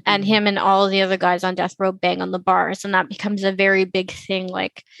 And him and all the other guys on death row bang on the bars, and that becomes a very big thing,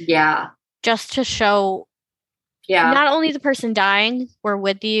 like just to show not only the person dying, we're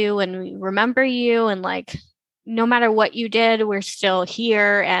with you and we remember you, and like no matter what you did, we're still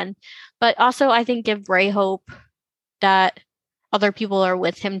here. But also I think give Ray hope that other people are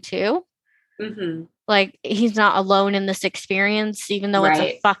with him too. Like he's not alone in this experience, even though it's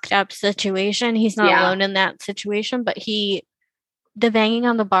a fucked up situation. He's not alone in that situation, but the banging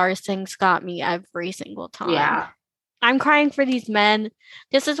on the bars things got me every single time. I'm crying for these men.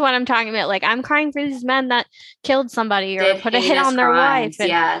 This is what I'm talking about. Like, I'm crying for these men that killed somebody or put a hit on their wife. And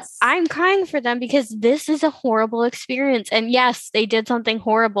yes. I'm crying for them because this is a horrible experience. And yes, they did something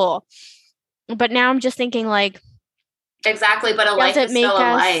horrible. But now I'm just thinking, like, exactly. But a life is still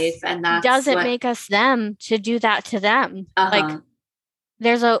a life. And that's does it make us them to do that to them? Like,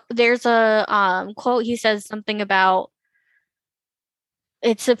 there's a quote. He says something about,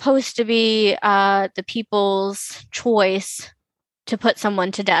 it's supposed to be the people's choice to put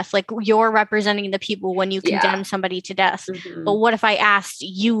someone to death. Like, you're representing the people when you condemn somebody to death. But what if I asked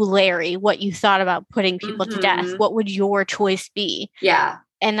you, Larry, what you thought about putting people to death? What would your choice be? Yeah.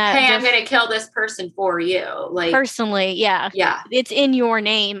 And hey, I'm going to kill this person for you. Like, personally, yeah. It's in your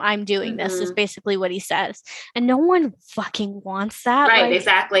name. I'm doing this is basically what he says. And no one fucking wants that. Right, like,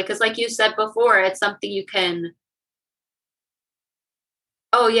 exactly. Because like you said before, it's something you can,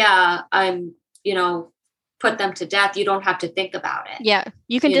 oh yeah, I'm, put them to death. You don't have to think about it. Yeah.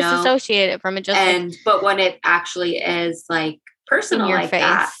 You can disassociate it from it. But when it actually is like personal, in your face.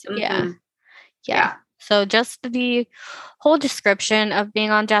 That. Yeah. So just the whole description of being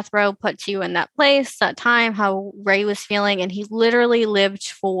on death row puts you in that place, that time, how Ray was feeling. And he literally lived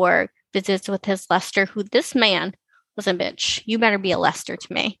for visits with his Lester, who this man was a bitch. You better be a Lester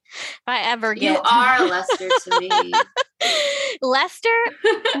to me. If I ever get... You are a Lester to me. Lester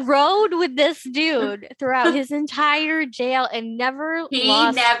rode with this dude throughout his entire jail and never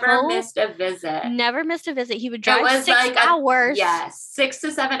missed a visit. Never missed a visit. He would drive 6 hours. 6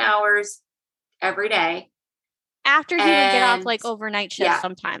 to 7 hours every day. After he would get off like overnight shifts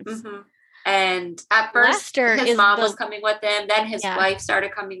sometimes. And at first, his mom was coming with him. Then his wife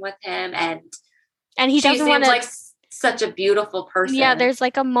started coming with him. And he doesn't want to... like such a beautiful person. Yeah, there's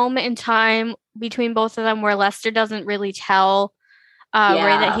like a moment in time between both of them where Lester doesn't really tell Ray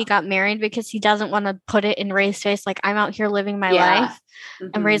that he got married because he doesn't want to put it in Ray's face. Like, I'm out here living my life.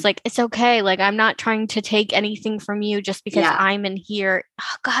 And Ray's like, it's okay. Like, I'm not trying to take anything from you just because I'm in here.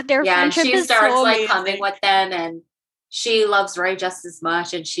 Oh God, their friendship is so amazing. She starts like coming with them, and she loves Ray just as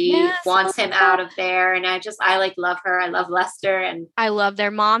much, and she wants him out of there. And I like love her. I love Lester, and I love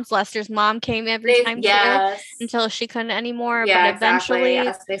their moms. Lester's mom came every time too, until she couldn't anymore. Yeah, but eventually,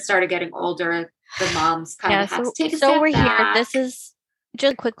 as they started getting older, the moms kind of had to take a step back. Here. This is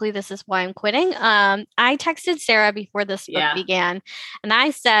just quickly. This is why I'm quitting. I texted Sarah before this book began, and I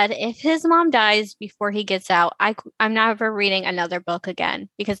said, if his mom dies before he gets out, I'm never reading another book again,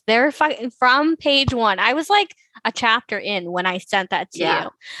 because they're from page 1. I was like a chapter in when I sent that to you.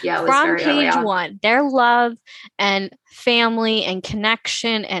 Yeah, it was from very page 1, their love and family and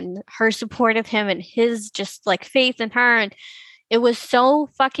connection, and her support of him, and his just like faith in her, and it was so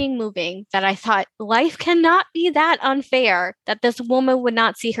fucking moving that I thought, life cannot be that unfair that this woman would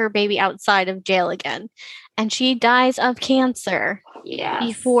not see her baby outside of jail again. And she dies of cancer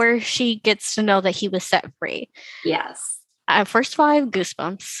before she gets to know that he was set free. Yes. First of all, I have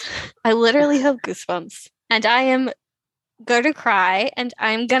goosebumps. I literally have goosebumps. And I am going to cry, and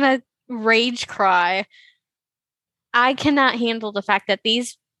I'm going to rage cry. I cannot handle the fact that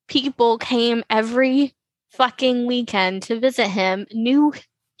these people came every fucking weekend to visit him, knew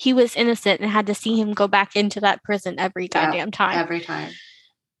he was innocent, and had to see him go back into that prison every goddamn time. Every time.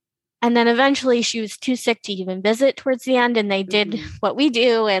 And then eventually she was too sick to even visit towards the end, and they did what we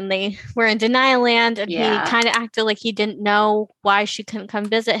do, and they were in denial land, and he kind of acted like he didn't know why she couldn't come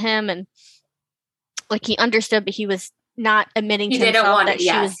visit him, and like he understood, but he was not admitting to himself that she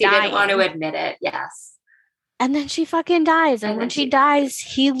was dying. He didn't want to admit it, And then she fucking dies. And when she dies,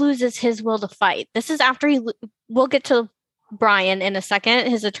 he loses his will to fight. This is after we'll get to Brian in a second,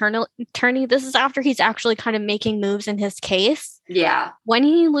 his attorney. This is after he's actually kind of making moves in his case. Yeah. When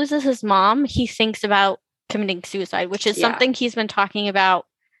he loses his mom, he thinks about committing suicide, which is something he's been talking about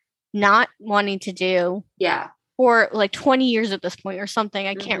not wanting to do. Yeah. For like 20 years at this point or something.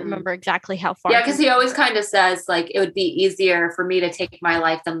 I can't remember exactly how far. Yeah, because he always kind of says, like, it would be easier for me to take my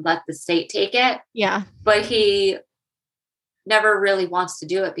life than let the state take it. Yeah. But he never really wants to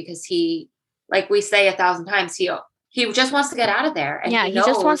do it because he, like we say 1,000 times, he just wants to get out of there. And he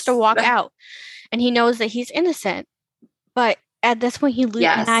just wants to walk out. And he knows that he's innocent. But at this point, he loses.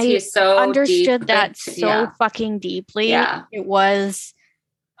 And I understood that so fucking deeply. Yeah. It was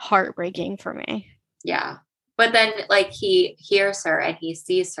heartbreaking for me. Yeah. But then, like, he hears her and he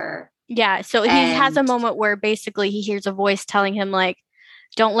sees her. Yeah. So he has a moment where basically he hears a voice telling him, like,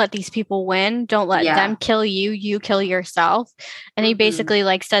 don't let these people win. Don't let them kill you. You kill yourself. And he basically,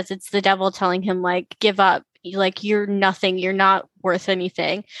 like, says it's the devil telling him, like, give up. like, you're nothing. You're not worth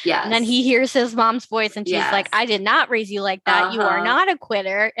anything. Yes. And then he hears his mom's voice and she's like, I did not raise you like that. You are not a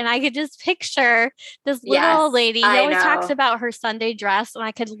quitter. And I could just picture this little old lady. He always talks about her Sunday dress, and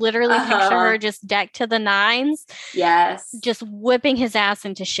I could literally picture her just decked to the nines. Yes. Just whipping his ass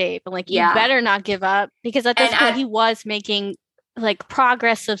into shape. And like, you better not give up, because at this point he was making like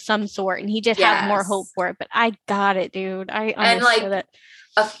progress of some sort, and he did have more hope for it. But I got it, dude. I understood it.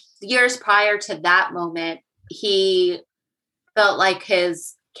 Years prior to that moment, he felt like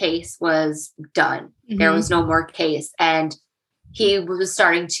his case was done. Mm-hmm. There was no more case. And he was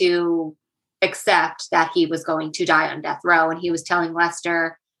starting to accept that he was going to die on death row. And he was telling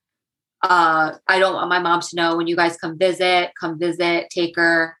Lester, I don't want my mom to know. When you guys come visit, take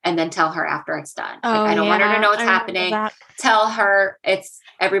her, and then tell her after it's done. I don't want her to know what's happening. Tell her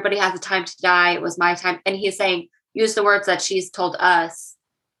everybody has a time to die. It was my time. And he's saying, use the words that she's told us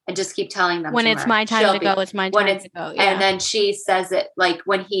and just keep telling them. When it's my time to go, it's my time to go. Yeah. And then she says it, like,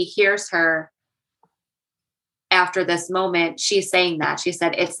 when he hears her after this moment, she's saying that. She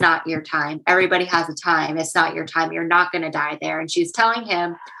said, it's not your time. Everybody has a time. It's not your time. You're not going to die there. And she's telling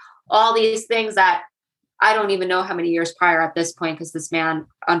him all these things that I don't even know how many years prior at this point, because this man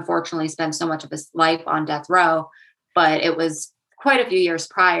unfortunately spent so much of his life on death row, but it was quite a few years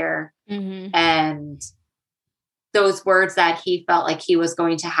prior. Mm-hmm. And those words that he felt like he was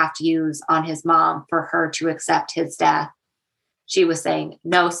going to have to use on his mom for her to accept his death, she was saying,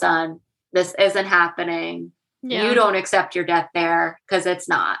 no, son, this isn't happening. Yeah. You don't accept your death there, because it's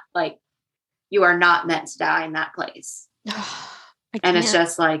not. Like, you are not meant to die in that place. And it's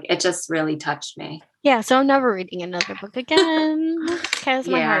just like, it just really touched me. Yeah. So I'm never reading another book again. Because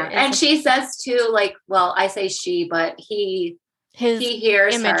my heart is. And she says too, like, well, I say she, but he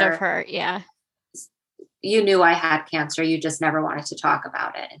hears image of her. Yeah. You knew I had cancer. You just never wanted to talk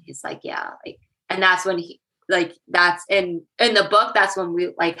about it. And he's like, yeah. Like, and that's when he, like, that's in the book. That's when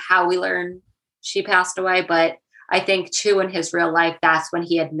we, like, how we learn she passed away. But I think too, in his real life, that's when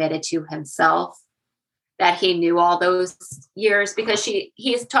he admitted to himself that he knew all those years, because he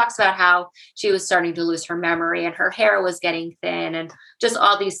talks about how she was starting to lose her memory and her hair was getting thin and just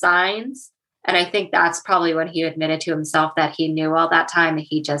all these signs. And I think that's probably when he admitted to himself that he knew all that time and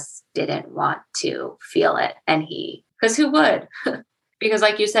he just didn't want to feel it. And because who would? Because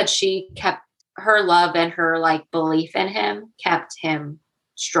like you said, she kept her love and her like belief in him, kept him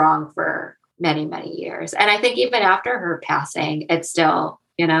strong for many, many years. And I think even after her passing, it's still,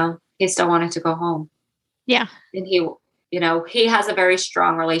 he still wanted to go home. Yeah. And he has a very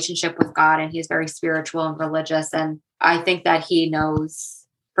strong relationship with God, and he's very spiritual and religious. And I think that he knows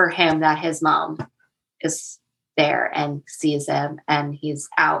for him that his mom is there and sees him and he's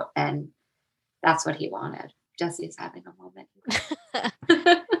out, and that's what he wanted. Jesse's having a moment.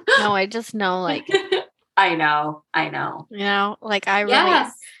 No, I just know, like, I know. Like, I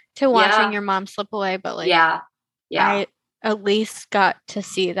relate to watching your mom slip away, but like, I at least got to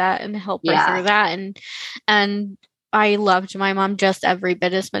see that and help her through that. And I loved my mom just every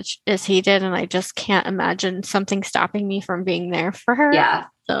bit as much as he did. And I just can't imagine something stopping me from being there for her. Yeah.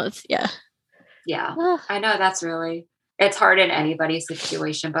 So it's, Yeah. I know it's hard in anybody's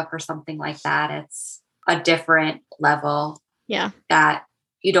situation, but for something like that, it's a different level. Yeah. That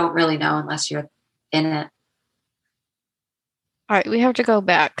you don't really know unless you're in it. All right. We have to go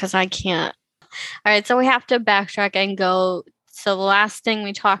back because I can't. All right, so we have to backtrack and go. So the last thing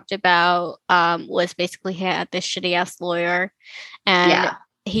we talked about was basically he had this shitty ass lawyer, and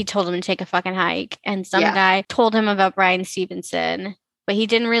he told him to take a fucking hike. And some guy told him about Bryan Stevenson, but he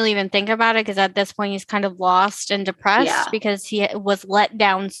didn't really even think about it because at this point he's kind of lost and depressed because he was let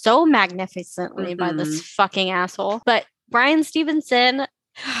down so magnificently by this fucking asshole. But Bryan Stevenson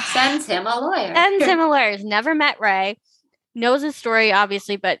sends him a lawyer. He's never met Ray, knows his story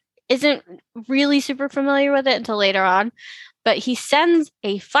obviously, but isn't really super familiar with it until later on. But he sends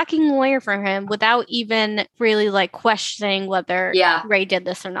a fucking lawyer for him without even really like questioning whether Ray did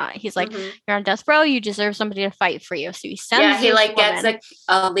this or not. He's like, you're on death row, you deserve somebody to fight for you. So he sends he like woman. Gets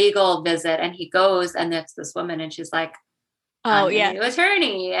a legal visit, and he goes, and it's this woman, and she's like, I'm the new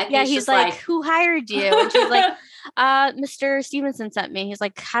attorney. And he's like, who hired you? And she's like, Mr. Stevenson sent me. He's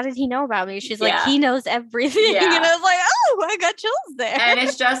like, how did he know about me? She's like, he knows everything. And I was like, oh, I got chills there. And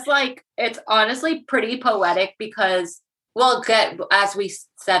it's just like, it's honestly pretty poetic because we'll get, as we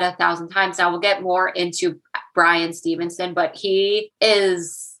said 1,000 times now, we'll get more into Bryan Stevenson, but he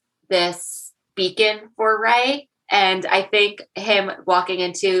is this beacon for Ray. And I think him walking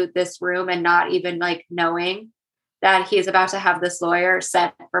into this room and not even like knowing that he's about to have this lawyer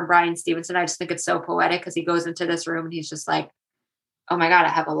sent from Bryan Stevenson. I just think it's so poetic because he goes into this room and he's just like, oh my God, I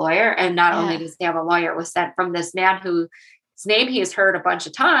have a lawyer. And not Yeah. only does he have a lawyer, it was sent from this man whose name he has heard a bunch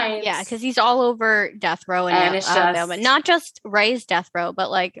of times. Yeah, because he's all over death row in And it's Alabama. just, Not just Ray's death row, but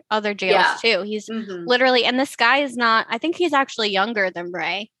like other jails Yeah. too. He's Mhm. literally, and this guy is not, I think he's actually younger than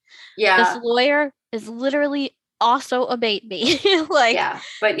Ray. This yeah, lawyer is literally also a baby. Like, yeah.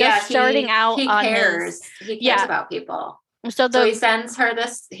 But just starting out he on cares. his, He cares yeah. about people. So So he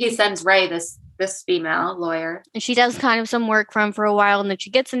sends Ray this female lawyer. she does kind of some work for him for a while, and then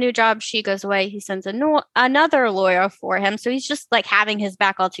she gets a new job. She goes away. He sends another lawyer for him. So he's just like having his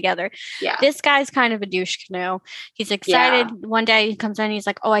back all together. Yeah. This guy's kind of a douche canoe. He's excited. One day he comes in, he's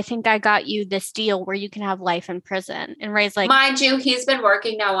like, oh, I think I got you this deal where you can have life in prison. And Ray's like, mind you, he's been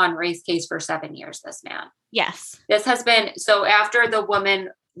working now on Ray's case for 7 years, this man. Yes. This has been, so after the woman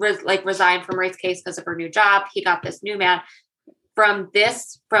resigned from Ray's case because of her new job, he got this new man. From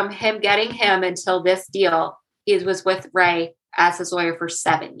him getting him until this deal, he was with Ray as his lawyer for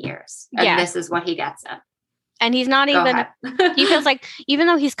 7 years. And this is what he gets him. And he's not even, he feels like, even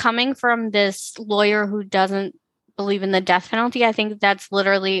though he's coming from this lawyer who doesn't believe in the death penalty, I think that's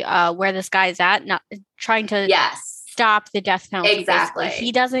literally where this guy's at, not trying to stop the death penalty. Exactly. Basically.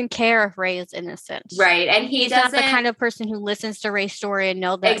 He doesn't care if Ray is innocent. Right. And he's not the kind of person who listens to Ray's story and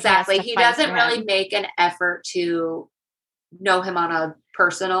know that he doesn't really make an effort to know him on a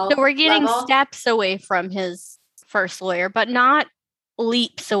personal So we're getting level. Steps away from his first lawyer, but not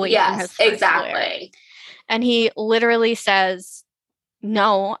leaps away from his first lawyer. And he literally says,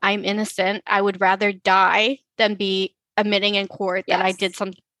 no, I'm innocent. I would rather die than be admitting in court that I did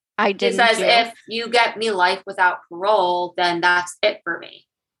something I didn't do. He says, if you get me life without parole, then that's it for me.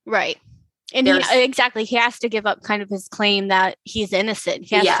 Right. And he has to give up kind of his claim that he's innocent.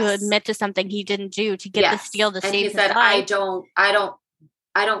 He has to admit to something he didn't do to get this deal to save his life.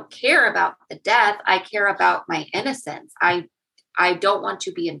 I don't care about the death. I care about my innocence. I don't want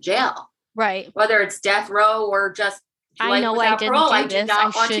to be in jail. Right. Whether it's death row or just I know I didn't do this.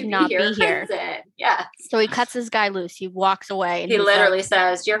 I should not be here. Yeah. So he cuts this guy loose. He walks away. And he literally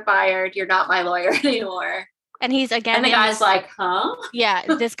says, you're fired. You're not my lawyer anymore. And he's again. And the guy's like, huh? Yeah.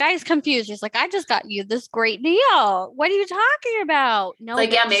 This guy's confused. He's like, I just got you this great deal. What are you talking about? No.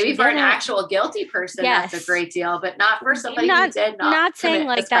 Like, yeah, maybe for an actual guilty person, that's a great deal, but not for somebody who did not saying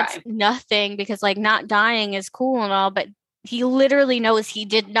like that's nothing, because like not dying is cool and all, but he literally knows he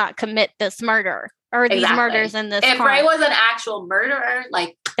did not commit this murder or these murders in this. If Ray was an actual murderer,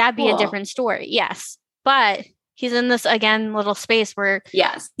 like that'd be a different story. Yes. But he's in this, again, little space where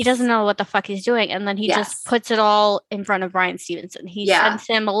he doesn't know what the fuck he's doing. And then he just puts it all in front of Bryan Stevenson. He sends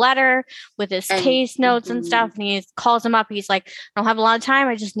him a letter with his case notes and stuff. And he calls him up. He's like, I don't have a lot of time.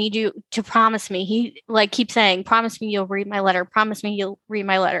 I just need you to promise me. He like keeps saying, promise me you'll read my letter. Promise me you'll read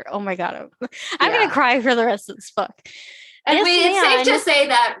my letter. Oh my God. I'm going to cry for the rest of this book. And it's safe to say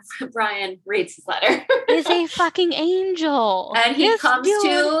that Bryan reads his letter. Is a fucking angel. And he comes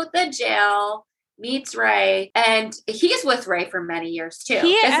to the jail, meets Ray, and he's with Ray for many years too.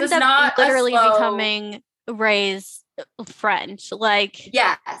 He ends up literally becoming Ray's friend. Like, he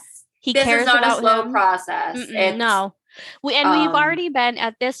cares about him. This is not a slow process. No. We've already been,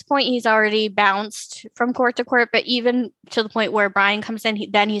 at this point, he's already bounced from court to court, but even to the point where Bryan comes in,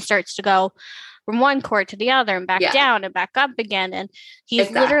 then he starts to go from one court to the other and back down and back up again. And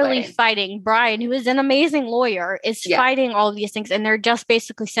he's literally fighting Bryan, who is an amazing lawyer, is fighting all of these things. And they're just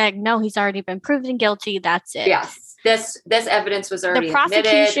basically saying, no, he's already been proven guilty. That's it. Yes. This evidence was already the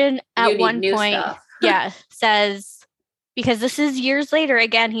prosecution admitted. At one point, says, because this is years later,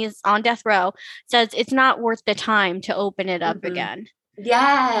 again, he's on death row, says it's not worth the time to open it up again.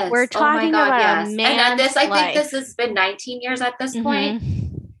 Yes. We're talking about a man. And I think this has been 19 years at this point.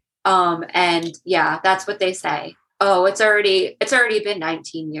 And that's what they say. Oh, it's already been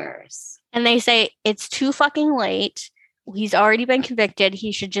 19 years. And they say it's too fucking late. He's already been convicted.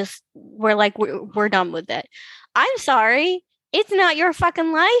 He should just, we're done with it. I'm sorry. It's not your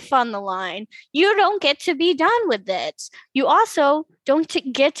fucking life on the line. You don't get to be done with it. You also don't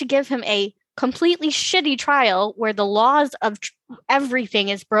get to give him a completely shitty trial where the laws of everything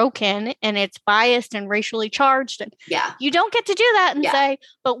is broken and it's biased and racially charged. And you don't get to do that and say,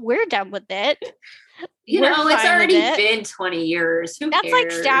 but we're done with it. It's already been 20 years. Who That's cares?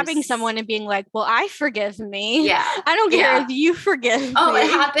 like stabbing someone and being like, well, I forgive me. Yeah. I don't care if you forgive me. Oh, it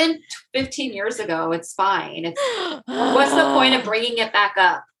happened 15 years ago. It's fine. What's the point of bringing it back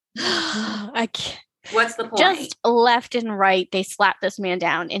up? I can't. What's the point? Just left and right, they slap this man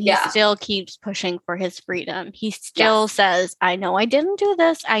down, and he still keeps pushing for his freedom. He still says, I know I didn't do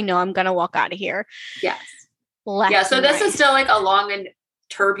this. I know I'm going to walk out of here. Yes. So this is still like a long and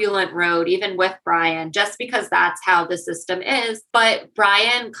turbulent road, even with Brian, just because that's how the system is. But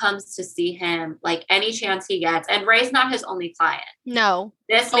Brian comes to see him like any chance he gets. And Ray's not his only client. No.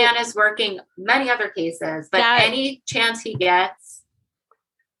 This man is working many other cases, but any chance he gets,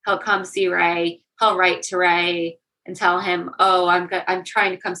 he'll come see Ray. He'll write to Ray and tell him, oh, I'm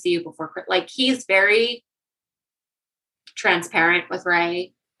trying to come see you before. Like, he's very transparent with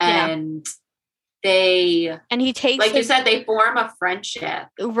Ray. And he takes, like you said, they form a friendship.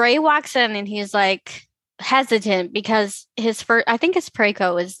 Ray walks in and he's like hesitant because I think it's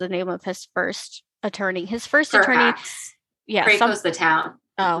Preco is the name of his first attorney. His first attorney. Yeah. Preco's the town.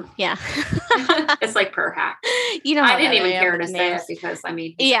 Oh, yeah. It's like Perhac. You know, I didn't even care to say it because, I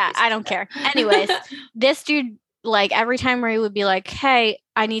mean. Yeah, I don't care. Anyways, this dude, like, every time Ray would be like, hey,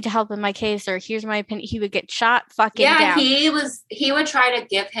 I need to help in my case, or here's my opinion, he would get shot fucking down. Yeah, he would try to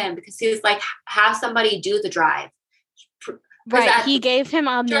give him, because he was like, have somebody do the drive. Right, he gave him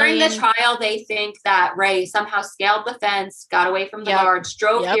 $1 million. During the trial, they think that Ray somehow scaled the fence, got away from the guards,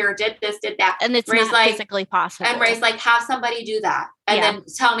 drove here, did this, did that. And it's Ray's not physically possible. And Ray's like, have somebody do that. And then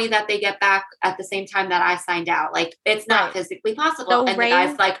tell me that they get back at the same time that I signed out. Like, it's not physically possible. So and Ray, the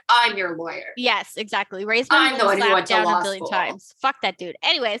guy's like, I'm your lawyer. Yes, exactly. Ray's I'm the one who went to law school. Times. Fuck that dude.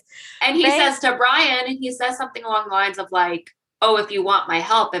 Anyways. And he says to Brian, and he says something along the lines of like, oh, if you want my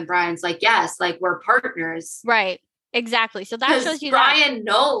help. And Brian's like, yes, like, we're partners. Right. Exactly. So that shows you Brian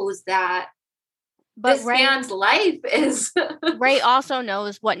knows that this man's life is. Ray also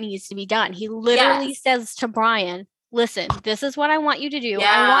knows what needs to be done. He literally says to Brian, listen, this is what I want you to do. Yeah.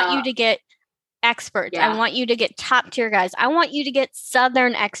 I want you to get experts. I want you to get top tier guys. I want you to get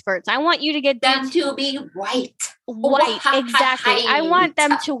Southern experts. I want you to get them to be white. White. Exactly. I want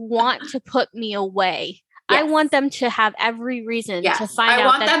them to want to put me away. Yes. I want them to have every reason to find out. I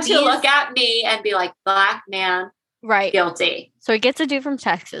want them to look at me and be like, black man. Right. Guilty. So he gets a dude from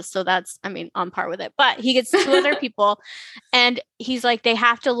Texas. So that's, I mean, on par with it. But he gets 2 other people. And he's like, they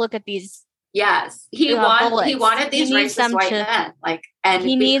have to look at these. Yes. He wanted these racist white men. Like, and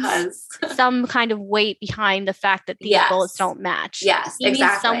he needs some kind of weight behind the fact that these bullets don't match. Yes, he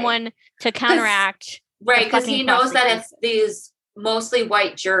needs someone to counteract. Right. Because he knows that if these mostly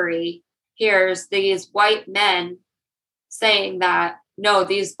white jury hears these white men saying that, no,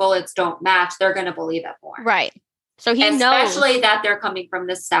 these bullets don't match, they're going to believe it more. Right. So he knows. Especially that they're coming from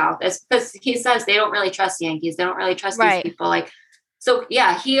the South. Because he says they don't really trust Yankees. They don't really trust these people. Like, so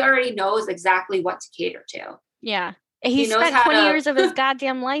yeah, he already knows exactly what to cater to. Yeah. He spent 20 years of his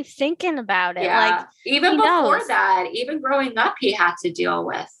goddamn life thinking about it. Yeah. Like, even before that, even growing up, he had to deal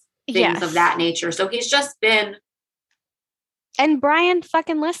with things of that nature. So he's just been. And Brian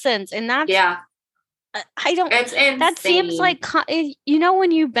fucking listens. And that's. Yeah. I don't. It's insane. That seems like, you know,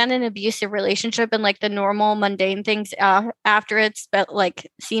 when you've been in an abusive relationship and like the normal mundane things after it's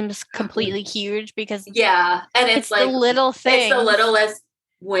like seems completely huge because and it's like the little thing. It's the littlest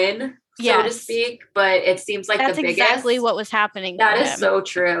win, so to speak, but it seems like that's the biggest. Exactly what was happening. That is so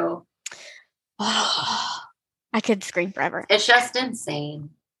true. I could scream forever. It's just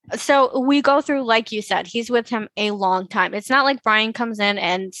insane. So we go through, like you said, he's with him a long time. It's not like Brian comes in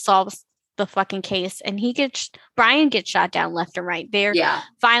and solves the fucking case and Brian gets shot down left and right. They're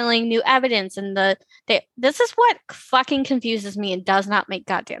filing new evidence and this is what fucking confuses me and does not make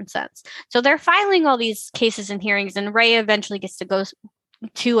goddamn sense. So they're filing all these cases and hearings, and Ray eventually gets to go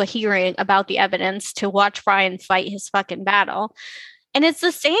to a hearing about the evidence to watch Brian fight his fucking battle. And it's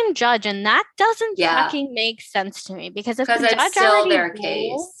the same judge, and that doesn't fucking make sense to me because if the judge already their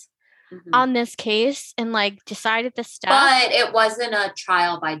case on this case and like decided the stuff. But it wasn't a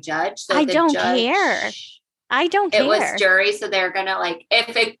trial by judge. So I don't care. I don't care. It was jury, so they're gonna like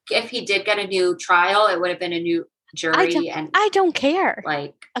if he did get a new trial, it would have been a new jury. I don't care.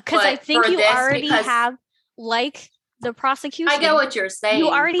 Like because I think you already have like the prosecution. I get what you're saying. You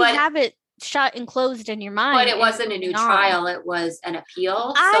already have it shut and closed in your mind. But it wasn't a new trial. It was an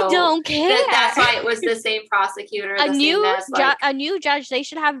appeal. I don't care. That's why it was the same prosecutor. A new judge. They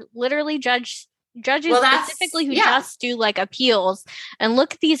should have literally judges specifically who just do like appeals and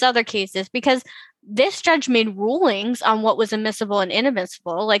look at these other cases, because this judge made rulings on what was admissible and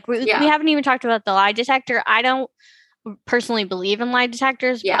inadmissible. Like we haven't even talked about the lie detector. I don't personally believe in lie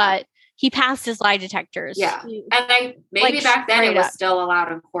detectors, but he passed his lie detectors. Yeah. And maybe back then it was still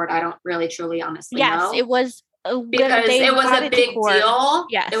allowed in court. I don't really, truly, honestly know. Yes, it was. Because it was a big deal.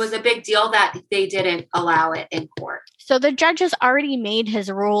 Yes. It was a big deal that they didn't allow it in court. So the judge has already made his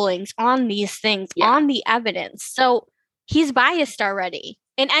rulings on these things, on the evidence. So he's biased already.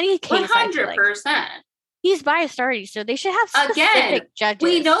 In any case, 100%. He's biased already, so they should have specific judges.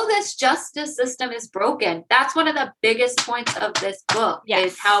 We know this justice system is broken. That's one of the biggest points of this book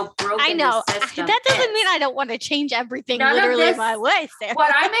is how broken the system that doesn't is. mean I don't want to change everything literally my way, Sarah.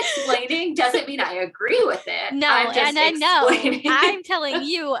 What I'm explaining doesn't mean I agree with it. No, and I know. I'm telling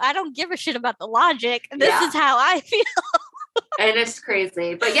you, I don't give a shit about the logic. This is how I feel. And it's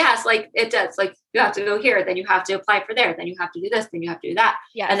crazy. But yes, like it does. Like you have to go here, then you have to apply for there, then you have to do this, then you have to do that.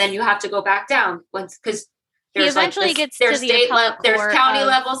 Yes. And then you have to go back down because he eventually gets to the state level. There's county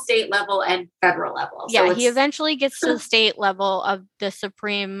level, state level, and federal level. Yeah, so he eventually gets to the state level of the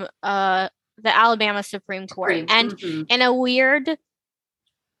the Alabama Supreme Court. And in a weird,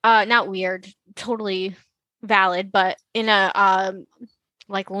 not weird, totally valid, but in a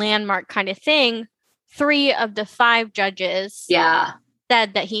like landmark kind of thing, 3 of the 5 judges said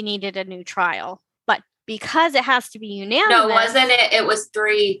that he needed a new trial. But because it has to be unanimous. No, wasn't it? It was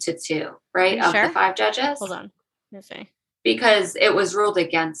 3-2, right? Of the 5 judges. Hold on. Let me see. Because it was ruled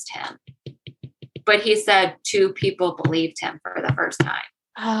against him. But he said 2 people believed him for the first time.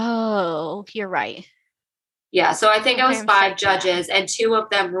 Oh, you're right. Yeah, so I think it was 5 judges, and 2 of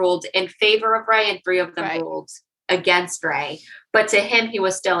them ruled in favor of Ray, and 3 of them ruled against Ray. But to him, he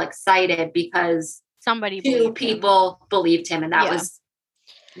was still excited because 2 people believed him, and that was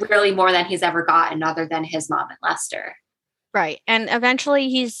really more than he's ever gotten, other than his mom and Lester. Right, and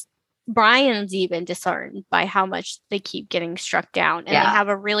eventually Brian's even discerned by how much they keep getting struck down, and they have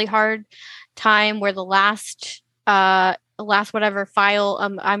a really hard time where the last whatever file,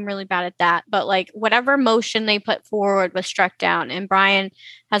 I'm really bad at that, but like whatever motion they put forward was struck down, and Brian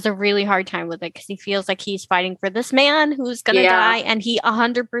has a really hard time with it because he feels like he's fighting for this man who's gonna die, and he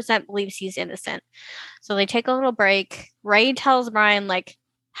 100% believes he's innocent. So they take a little break. Ray tells Brian, like,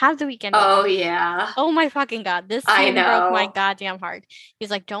 have the weekend off. Oh my fucking god, this scene broke my goddamn heart. He's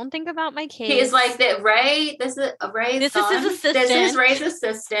like, don't think about my case. He's like, that Ray, this is Ray's son. Is his assistant. This is Ray's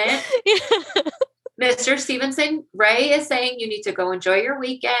assistant. Mr. Stevenson, Ray is saying you need to go enjoy your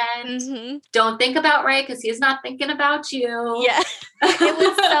weekend. Don't think about Ray because he's not thinking about you. Yeah.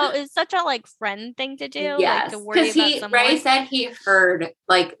 It's such a like friend thing to do. Yes. Because Ray said he heard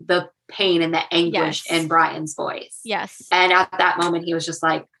like the pain and the anguish in Brian's voice. Yes. And at that moment he was just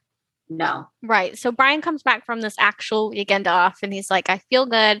like, no. Right. So Brian comes back from this actual weekend off and he's like, I feel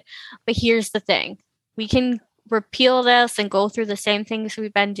good, but here's the thing. We can repeal this and go through the same things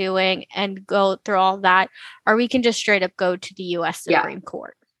we've been doing and go through all that, or we can just straight up go to the U.S. Supreme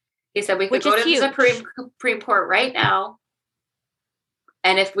Court. He said we could go to the Supreme Court right now,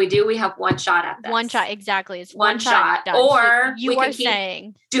 and if we do, we have one shot at this. One shot, exactly. It's one shot. Done. Or so you are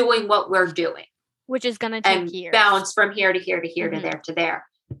saying doing what we're doing, which is going to take years. Bounce from here to here to here to there to there.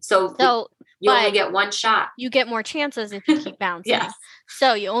 So you only get one shot. You get more chances if you keep bouncing. Yes.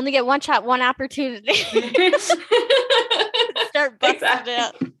 So you only get one shot, one opportunity. Start busting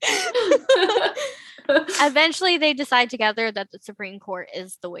it. Eventually, they decide together that the Supreme Court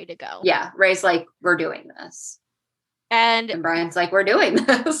is the way to go. Yeah. Ray's like, we're doing this. And Brian's like, we're doing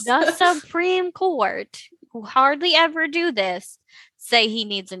this. The Supreme Court, who hardly ever do this, say he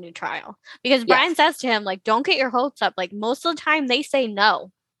needs a new trial. Because Brian says to him, like, don't get your hopes up. Like, most of the time, they say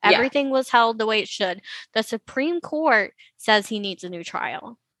no. Everything was held the way it should. The Supreme Court says he needs a new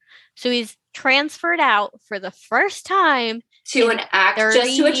trial. So he's transferred out for the first time to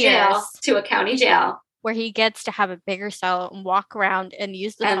a jail, to a county jail, where he gets to have a bigger cell and walk around and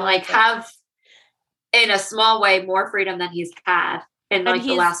use the and like have, in a small way, more freedom than he's had in like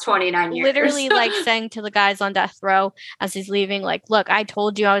the last 29 years. Literally like saying to the guys on death row as he's leaving, like, look, I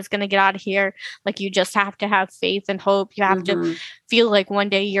told you I was going to get out of here. Like, you just have to have faith and hope. You have to feel like one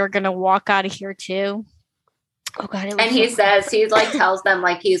day you're going to walk out of here too. Oh God. And he says, he like tells them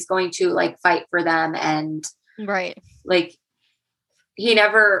like he's going to like fight for them. And like he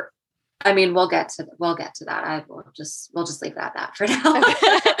never, I mean, we'll get to that. We'll just leave that at that for now.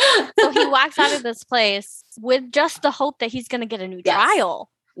 So he walks out of this place with just the hope that he's going to get a new trial.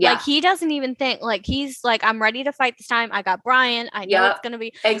 Yeah. Like, he doesn't even think, like, he's like, I'm ready to fight this time. I got Brian. I know it's going to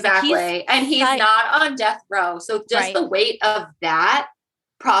be. Exactly. Like, and he's not on death row. So just the weight of that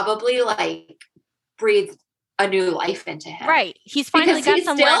probably like breathed a new life into him. Right. He's finally got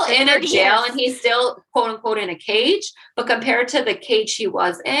somewhere. He's still in a jail and he's still quote unquote in a cage, but compared to the cage he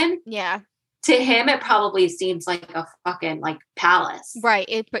was in, to him it probably seems like a fucking like palace. Right.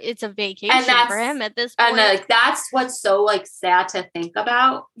 It's a vacation for him at this point. And like that's what's so like sad to think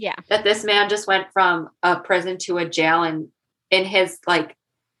about. Yeah. That this man just went from a prison to a jail, and in his like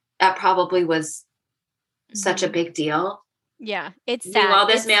that probably was such a big deal. Yeah, it's sad. Meanwhile,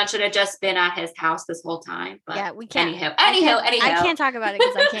 this man should have just been at his house this whole time. But yeah, we can't. Anywho. I can't talk about it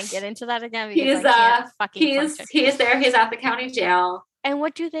because I can't get into that again. Because I can't fucking he is there. He's at the county jail. And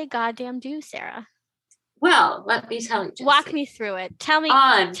what do they goddamn do, Sarah? Well, let me tell you. Jessie. Walk me through it. Tell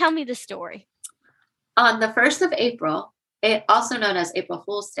me the story. On the 1st of April, also known as April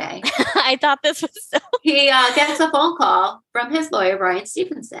Fool's Day. I thought this was so. He gets a phone call from his lawyer, Brian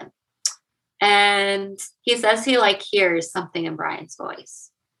Stevenson. And he says he hears something in Brian's voice,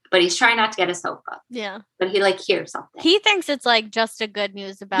 but he's trying not to get his hope up. Yeah. But he hears something. He thinks it's just a good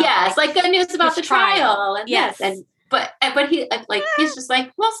news about. Yeah, it's good news about the trial. And yes. This. And but he he's just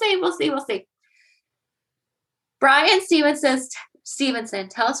we'll see. Brian Stevenson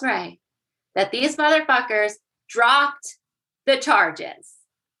tells Ray that these motherfuckers dropped the charges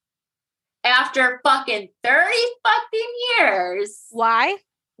after fucking 30 fucking years. Why?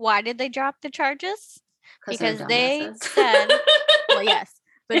 Why did they drop the charges? Because they said, well, yes,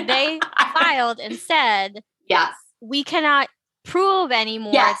 but they filed and said, yes, we cannot prove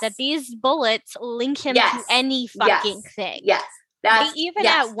anymore that these bullets link him to any fucking thing. Yes. They even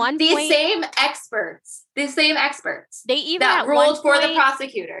at one point, the same experts, they even that ruled for the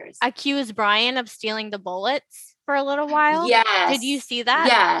prosecutors, accused Brian of stealing the bullets for a little while. Yes. Did you see that?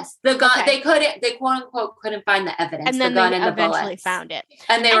 Yes. The gun, they quote unquote couldn't find the evidence. And then they eventually found it.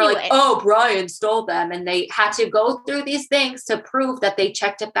 And they were oh, Brian stole them. And they had to go through these things to prove that they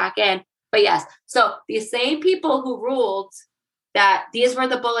checked it back in. But yes, so these same people who ruled that these were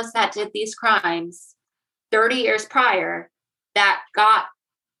the bullets that did these crimes 30 years prior that got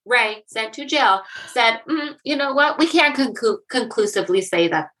Ray sent to jail said, you know what? We can't conclusively say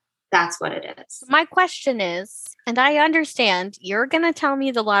that that's what it is. My question is, and I understand you're going to tell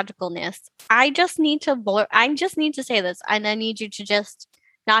me the logicalness. I just need to say this, and I need you to just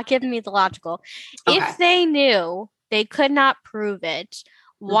not give me the logical. Okay. If they knew they could not prove it,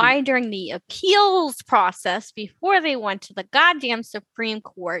 why during the appeals process before they went to the goddamn Supreme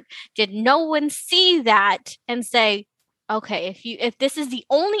Court did no one see that and say, okay, if this is the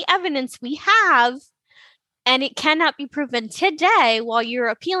only evidence we have and it cannot be proven today while you're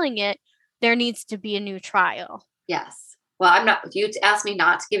appealing it, there needs to be a new trial. Yes. Well, you asked me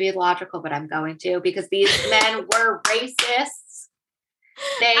not to give you the logical, but I'm going to, because these men were racists.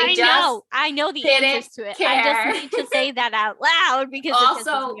 I know the answers to it. Care. I just need to say that out loud because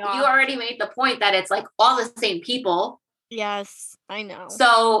also you already made the point that it's all the same people. Yes, I know.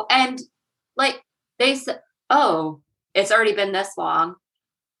 So, and they said, oh, it's already been this long.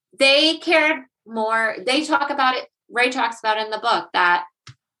 They cared more. They talk about it. Ray talks about it in the book that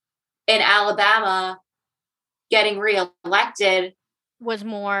in Alabama, getting reelected was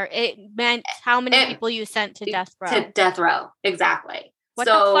more. It meant how many people you sent to death row. To death row, exactly. What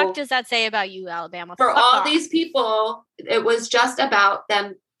the fuck does that say about you, Alabama? For all these people, it was just about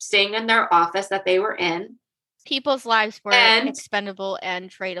them staying in their office that they were in. People's lives were expendable and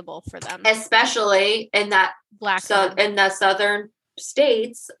tradable for them, especially in that in the southern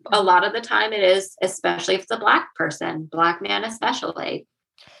states. A lot of the time, it is, especially if it's a black man, especially,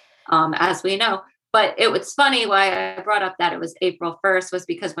 as we know. But it was funny why I brought up that it was April 1st was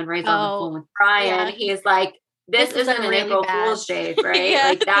because when Ray's on the phone with Brian, he's like, "This isn't an really April Fool's Day,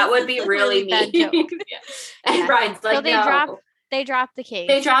 right? That would be really mean." And Brian's like, "No." They dropped the case.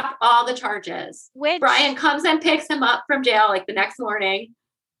 They dropped all the charges. Brian comes and picks him up from jail the next morning.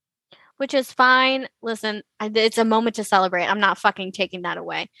 Which is fine. Listen, it's a moment to celebrate. I'm not fucking taking that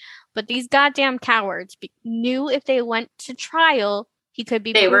away. But these goddamn cowards knew if they went to trial, he could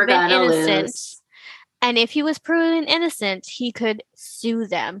be proven innocent. Lose. And if he was proven innocent, he could sue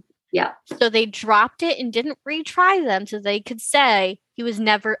them. Yeah. So they dropped it and didn't retry them so they could say he was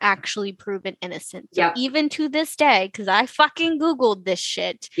never actually proven innocent. So even to this day, because I fucking Googled this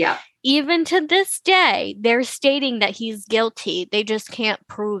shit. Yeah. Even to this day, they're stating that he's guilty. They just can't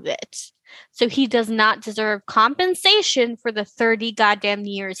prove it. So he does not deserve compensation for the 30 goddamn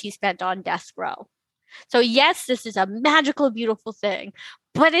years he spent on death row. So yes, this is a magical, beautiful thing,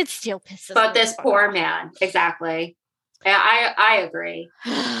 but it still pisses me off. But this poor man, exactly. I agree.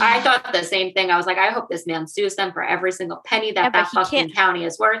 I thought the same thing. I was like, I hope this man sues them for every single penny that fucking county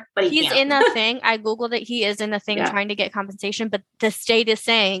is worth. But he's in a thing. I Googled it. He is in a thing trying to get compensation. But the state is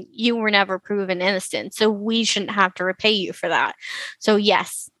saying you were never proven innocent. So we shouldn't have to repay you for that. So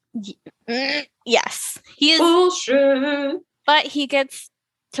yes. Yes. He is bullshit. But he gets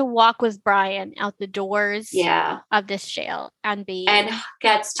to walk with Brian out the doors of this jail and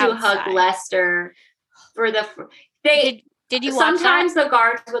gets to hug Lester for the... Did you sometimes the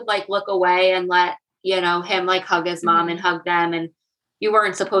guards would look away and let him hug his mom and hug them, and you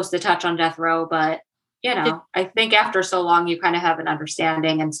weren't supposed to touch on death row, but I think after so long, you kind of have an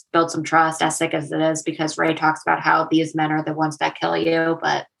understanding and build some trust, as sick as it is, because Ray talks about how these men are the ones that kill you,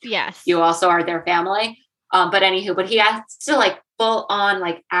 but yes, you also are their family. But anywho, but he has to like full on,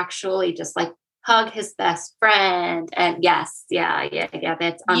 like actually just like hug his best friend. And yes, yeah.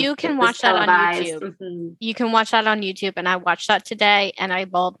 That's you can watch that on YouTube. Mm-hmm. You can watch that on YouTube. And I watched that today and I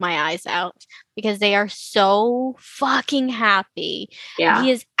bawled my eyes out because they are so fucking happy. Yeah.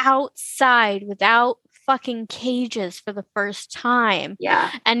 He is outside without fucking cages for the first time. Yeah.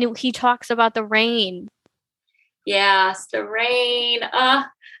 And he talks about the rain. Yes, the rain.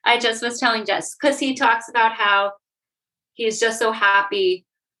 I just was telling Jess, because he talks about how he's just so happy.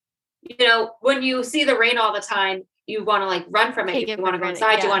 You know, when you see the rain all the time, you want to like run from it. You want to go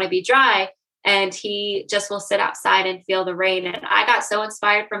inside. Yeah. You want to be dry. And he just will sit outside and feel the rain. And I got so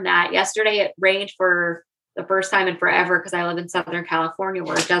inspired from that. Yesterday, it rained for the first time in forever because I live in Southern California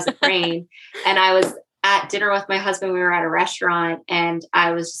where it doesn't rain. And I was at dinner with my husband. We were at a restaurant and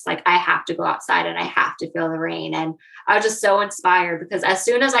I was just like, I have to go outside and I have to feel the rain. And I was just so inspired because as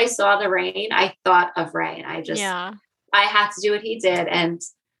soon as I saw the rain, I thought of Ray and I had to do what he did. And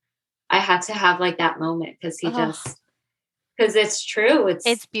I had to have like that moment because because it's true.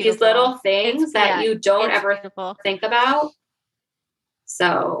 It's beautiful. These little things that you don't ever think about.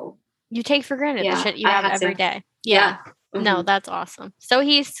 So you take for granted the shit you have every day. Yeah. Mm-hmm. No, that's awesome. So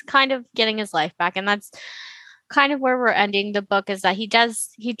he's kind of getting his life back. And that's kind of where we're ending the book is that he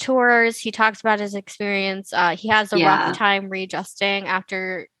tours, he talks about his experience. He has a rough time readjusting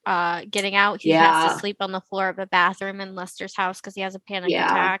after getting out. He has to sleep on the floor of a bathroom in Lester's house because he has a panic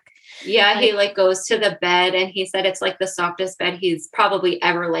attack. Yeah, he like goes to the bed and he said it's like the softest bed he's probably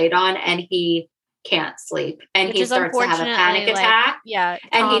ever laid on and he can't sleep. And he starts to have a panic attack.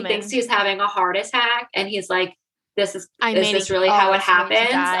 And he thinks he's having a heart attack and he's like, is this really how it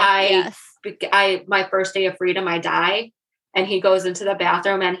happens? My first day of freedom, I die. And he goes into the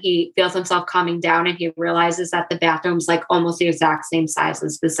bathroom and he feels himself calming down and he realizes that the bathroom's like almost the exact same size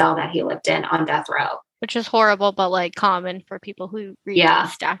as the cell that he lived in on death row. Which is horrible, but like common for people who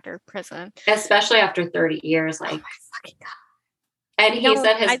released after prison. Especially after 30 years. Like, oh my fucking God. And he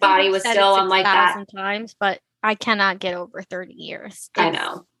said his body was still on like that. Times, but I cannot get over 30 years. I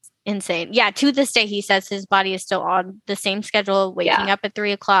know. Insane. Yeah, to this day, he says his body is still on the same schedule, waking up at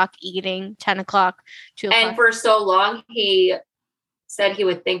 3:00, eating 10:00, 2:00. And for so long, he said he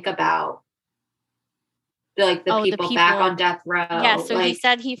would think about the people back on death row. Yeah, so he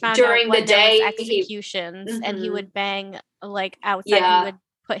said he found during out the day executions, and he would bang like outside. Yeah. He would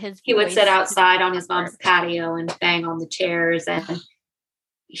put his. He would sit outside on his mom's patio and bang on the chairs, and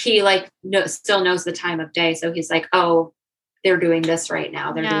he still knows the time of day. So he's like, oh, they're doing this right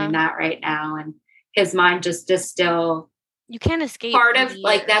now. They're doing that right now. And his mind just is still. You can't escape. Part of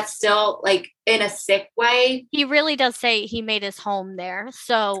like, that's still like in a sick way. He really does say he made his home there.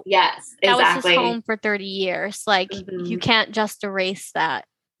 So yes, exactly. That was his home for 30 years. Like you can't just erase that.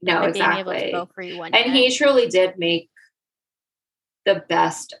 No, exactly. Being able to go free one day. And he truly did make the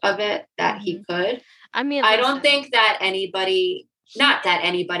best of it that he could. I mean, I don't think that anybody,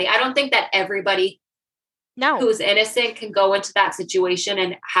 I don't think that everybody who's innocent can go into that situation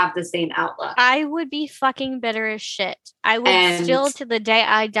and have the same outlook. I would be fucking bitter as shit. I would still, to the day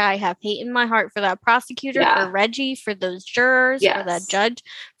I die, have hate in my heart for that prosecutor, for Reggie, for those jurors, for that judge,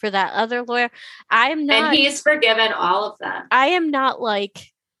 for that other lawyer. I'm not. And he's forgiven all of them. I am not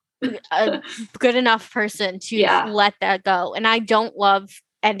like a good enough person to let that go. And I don't love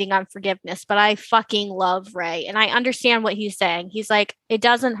ending on forgiveness, but I fucking love Ray. And I understand what he's saying. He's like, it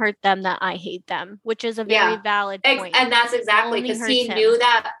doesn't hurt them that I hate them, which is a very valid point. And that's exactly because he knew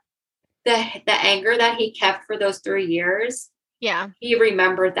that the anger that he kept for those 3 years, he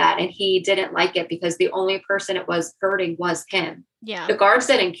remembered that and he didn't like it because the only person it was hurting was him. Yeah. The guards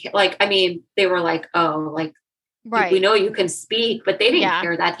didn't they were like, oh, like, we know you can speak, but they didn't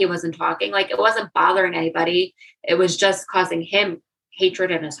care that he wasn't talking. Like, it wasn't bothering anybody. It was just causing him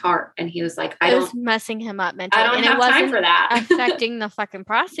hatred in his heart. And he was like, it was messing him up mentally. I don't have time for that. Affecting the fucking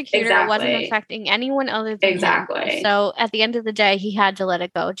prosecutor. Exactly. It wasn't affecting anyone other than him. So at the end of the day, he had to let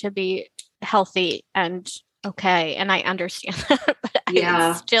it go to be healthy and okay. And I understand that, but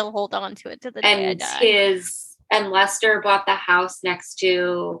I still hold on to it to the day I die. And Lester bought the house next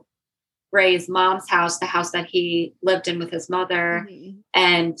to Ray's mom's house, the house that he lived in with his mother.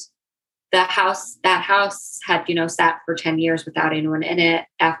 And that house had, sat for 10 years without anyone in it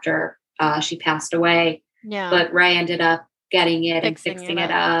after she passed away. Yeah. But Ray ended up getting it and fixing it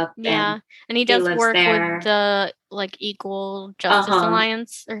up. Yeah. And he does work with the Equal Justice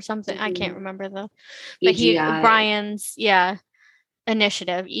Alliance or something. I can't remember but EGI. Brian's,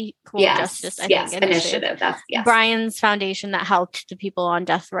 initiative, Equal Justice, I think. think. Initiative. That's Brian's foundation that helped the people on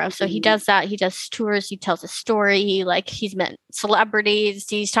death row. So he does that. He does tours. He tells a story. He's met celebrities.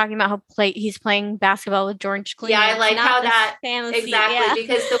 He's talking about how he's playing basketball with George Clooney. Yeah, I like how that fantasy. Exactly,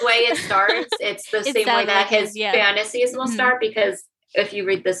 because the way it starts, it's the same way that his fantasies will start. Because if you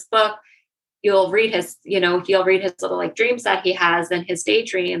read this book, you'll read his little like dreams that he has and his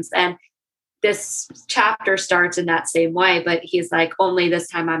daydreams, and this chapter starts in that same way, but he's like, only this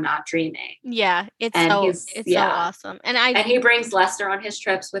time I'm not dreaming. Yeah, it's so awesome. And he brings Lester on his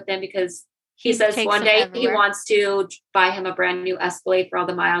trips with him because he says one day he wants to buy him a brand new Escalade for all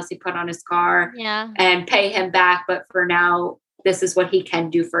the miles he put on his car and pay him back. But for now, this is what he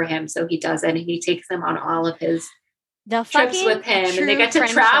can do for him. So he does it, and he takes him on all of his trips with him, and they get to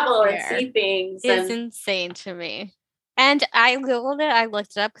travel and see things. It's insane to me. And I Googled it. I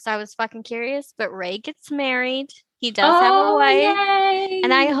looked it up because I was fucking curious. But Ray gets married. He does have a wife. Yay.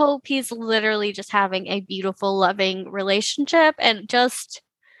 And I hope he's literally just having a beautiful, loving relationship. And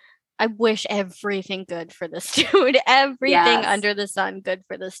I wish everything good for this dude. Everything under the sun good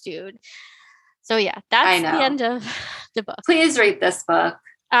for this dude. So yeah, that's the end of the book. Please read this book.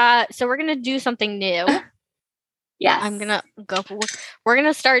 So we're going to do something new. Yes. We're going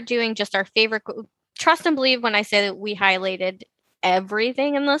to start doing just our favorite. Trust and believe when I say that we highlighted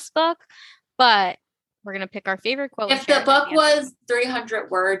everything in this book, but we're going to pick our favorite quote. If the book was 300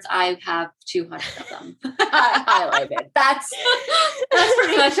 words, I have 200 of them highlighted. That's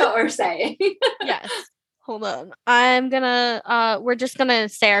pretty much what we're saying. Yes. Hold on. We're just going to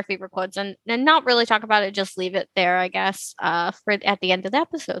say our favorite quotes and not really talk about it. Just leave it there, I guess, for at the end of the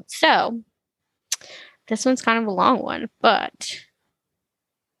episode. So this one's kind of a long one, but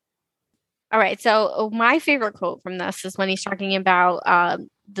all right. So my favorite quote from this is when he's talking about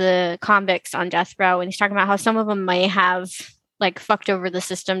the convicts on death row, and he's talking about how some of them may have like fucked over the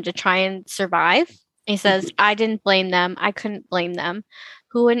system to try and survive. He says, I didn't blame them. I couldn't blame them.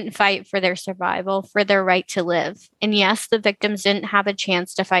 Who wouldn't fight for their survival, for their right to live? And yes, the victims didn't have a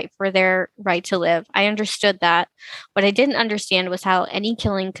chance to fight for their right to live. I understood that. What I didn't understand was how any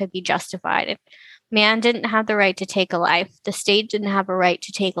killing could be justified. Man didn't have the right to take a life. The state didn't have a right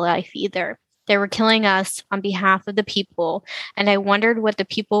to take a life either. They were killing us on behalf of the people, and I wondered what the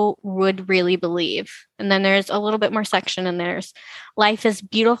people would really believe. And then there's a little bit more section, and there's life is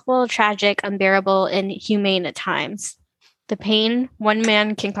beautiful, tragic, unbearable, and humane at times. The pain one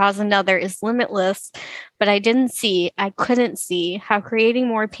man can cause another is limitless, but I couldn't see how creating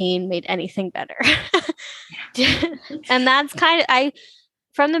more pain made anything better. And that's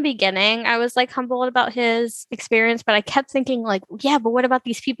from the beginning, I was like humbled about his experience, but I kept thinking like, yeah, but what about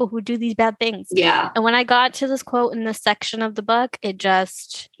these people who do these bad things? Yeah. And when I got to this quote in this section of the book, it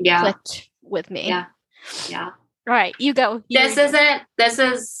just clicked with me. Yeah. Yeah. All right, you go. There's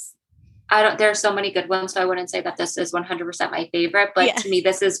so many good ones, so I wouldn't say that this is 100% my favorite, but to me,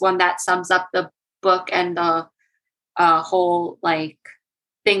 this is one that sums up the book and the whole like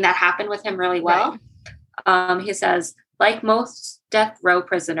thing that happened with him really well. Right. He says, like most death row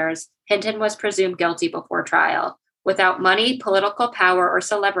prisoners, Hinton was presumed guilty before trial. Without money, political power, or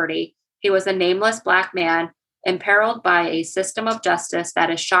celebrity, he was a nameless Black man imperiled by a system of justice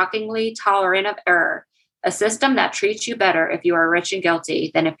that is shockingly tolerant of error, a system that treats you better if you are rich and guilty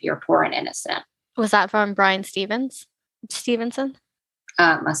than if you're poor and innocent. Was that from Brian Stevenson?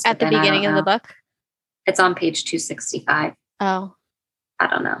 Must have at the beginning of the book? It's on page 265. Oh. I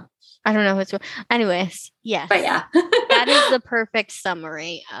don't know. I don't know who's. Anyways, yes. But yeah. That is the perfect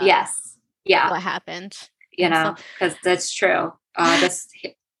summary of what happened. Because that's true.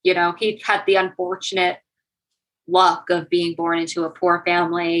 He had the unfortunate luck of being born into a poor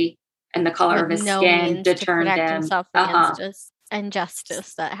family, and the color of his skin determined him against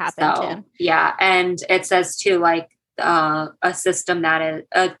injustice that happened to him. Yeah, and it says too, like a system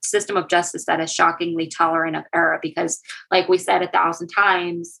of justice that is shockingly tolerant of error, because, like we said 1,000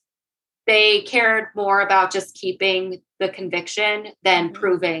 times, they cared more about just keeping the conviction than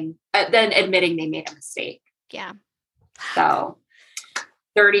than admitting they made a mistake. Yeah. So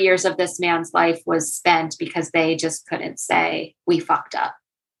 30 years of this man's life was spent because they just couldn't say we fucked up,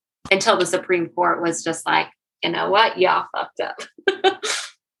 until the Supreme Court was just like, you know what? Y'all fucked up.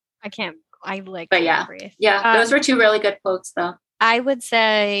 Those were two really good quotes though. I would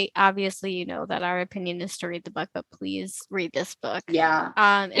say, obviously, you know that our opinion is to read the book, but please read this book. Yeah.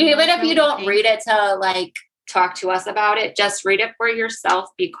 Even if you don't read it to like talk to us about it, just read it for yourself,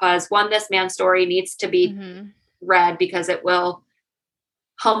 because this man's story needs to be read, because it will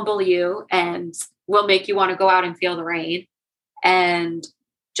humble you and will make you want to go out and feel the rain. And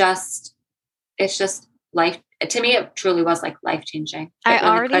it's just life. to me, it truly was like life changing. I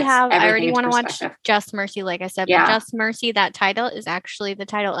already want to watch Just Mercy, like I said. Yeah. But Just Mercy, that title is actually the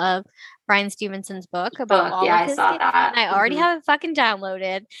title of Bryan Stevenson's book about all of his I saw that. And I already have it fucking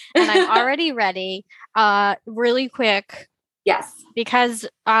downloaded, and I'm already ready. Really quick. Yes. Because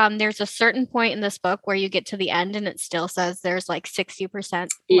there's a certain point in this book where you get to the end and it still says there's like 60%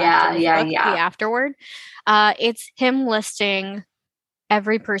 left in the afterward. It's him listing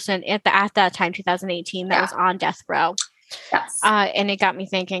every person at that time, 2018, that was on death row. Yes. And it got me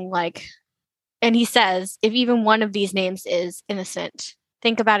thinking, like, and he says, if even one of these names is innocent,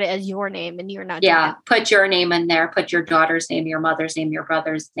 think about it as your name and you're not. Yeah. Put your name in there. Put your daughter's name, your mother's name, your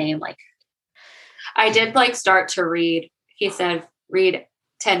brother's name. Like, I did like start to read. He said, read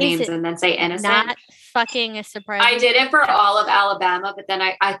 10 names and then say innocent. Not fucking a surprise. I did it for all of Alabama, but then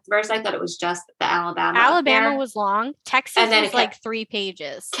I first I thought it was just the Alabama. Alabama was long. Texas and then was like 3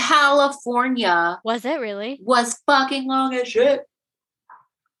 pages. California. Was it really? Was fucking long as shit.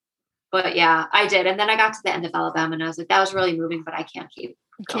 But yeah, I did. And then I got to the end of Alabama and I was like, that was really moving, but I can't keep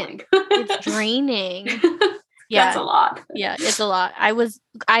going. It's draining. Yeah. That's a lot. Yeah, it's a lot.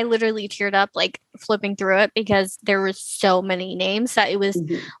 I literally teared up like flipping through it because there were so many names that it was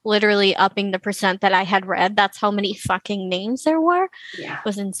literally upping the percent that I had read. That's how many fucking names there were. Yeah. It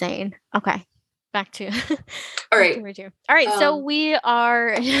was insane. Okay. Back to all right. All right. So we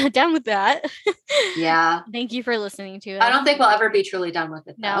are done with that. Yeah. Thank you for listening to it. I don't think we'll ever be truly done with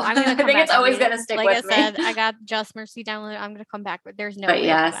it. Though. No, I think it's always going to stick with me. Like I said, I got Just Mercy downloaded. I'm going to come back, but there's no. But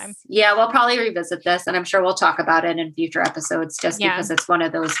yes, yeah, we'll probably revisit this, and I'm sure we'll talk about it in future episodes, just because it's one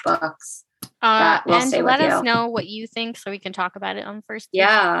of those books. That will stay with you. Let us know what you think, so we can talk about it on first.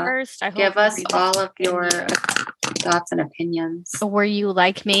 Yeah. First, I hope give us all of your thoughts and opinions. Were you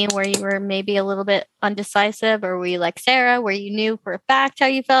like me, where you were maybe a little bit undecisive, or were you like Sarah, where you knew for a fact how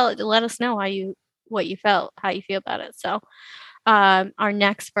you felt? Let us know what you felt, how you feel about it. So, our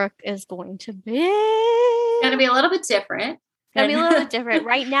next book is going to be a little bit different.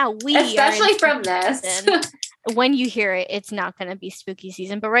 Right now, especially from this. When you hear it, it's not going to be spooky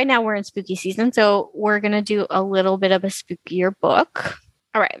season, but right now we're in spooky season, so we're going to do a little bit of a spookier book.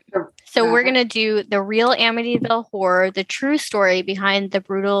 All right. So we're going to do The Real Amityville Horror, the true story behind the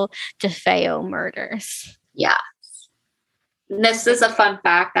brutal DeFeo murders. Yeah. This is a fun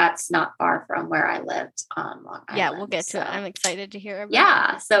fact that's not far from where I lived on Long Island. Yeah, we'll get to it. I'm excited to hear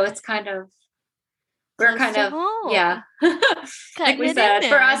about it. So it's kind of, like we said,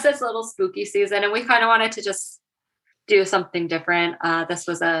 for us, it's a little spooky season, and we kind of wanted to just do something different. This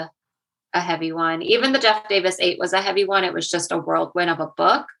was a heavy one. Even the Jeff Davis 8 was a heavy one. It was just a whirlwind of a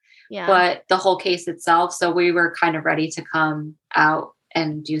book, but the whole case itself. So we were kind of ready to come out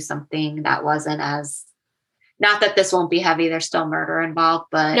and do something that wasn't as, not that this won't be heavy. There's still murder involved,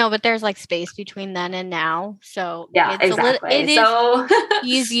 but no, but there's like space between then and now. So yeah, it's exactly. It is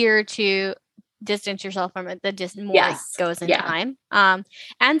easier to distance yourself from it the more it goes in time. And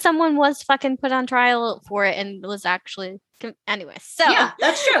someone was fucking put on trial for it and was actually anyway. So yeah,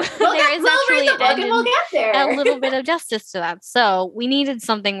 that's true. We'll read the book and we'll get there. A little bit of justice to that. So we needed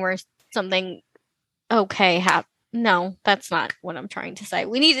something where something no, that's not what I'm trying to say.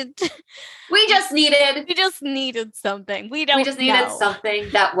 We just needed something. We just needed something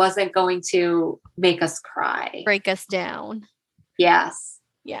that wasn't going to make us cry, break us down. Yes.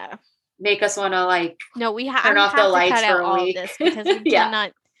 Yeah. Make us want to we turn off the lights for a week. This because we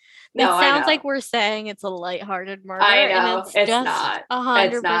cannot. It sounds like we're saying it's a lighthearted murder. I know. And it's just not.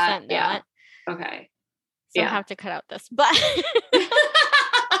 100% not. Yeah. Okay. So I have to cut out this, but I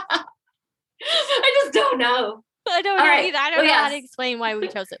just don't know. I don't know either. I don't know how to explain why we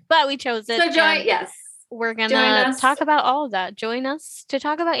chose it, but we chose it. So we're gonna talk about all of that. Join us to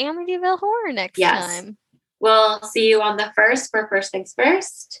talk about Amityville Horror next time. We'll see you on the 1st for First Things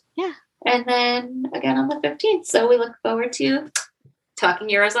First. Yeah. And then again on the 15th. So we look forward to talking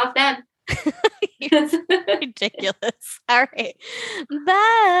your ears off then. Ridiculous. All right.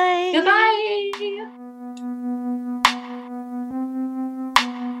 Bye. Goodbye.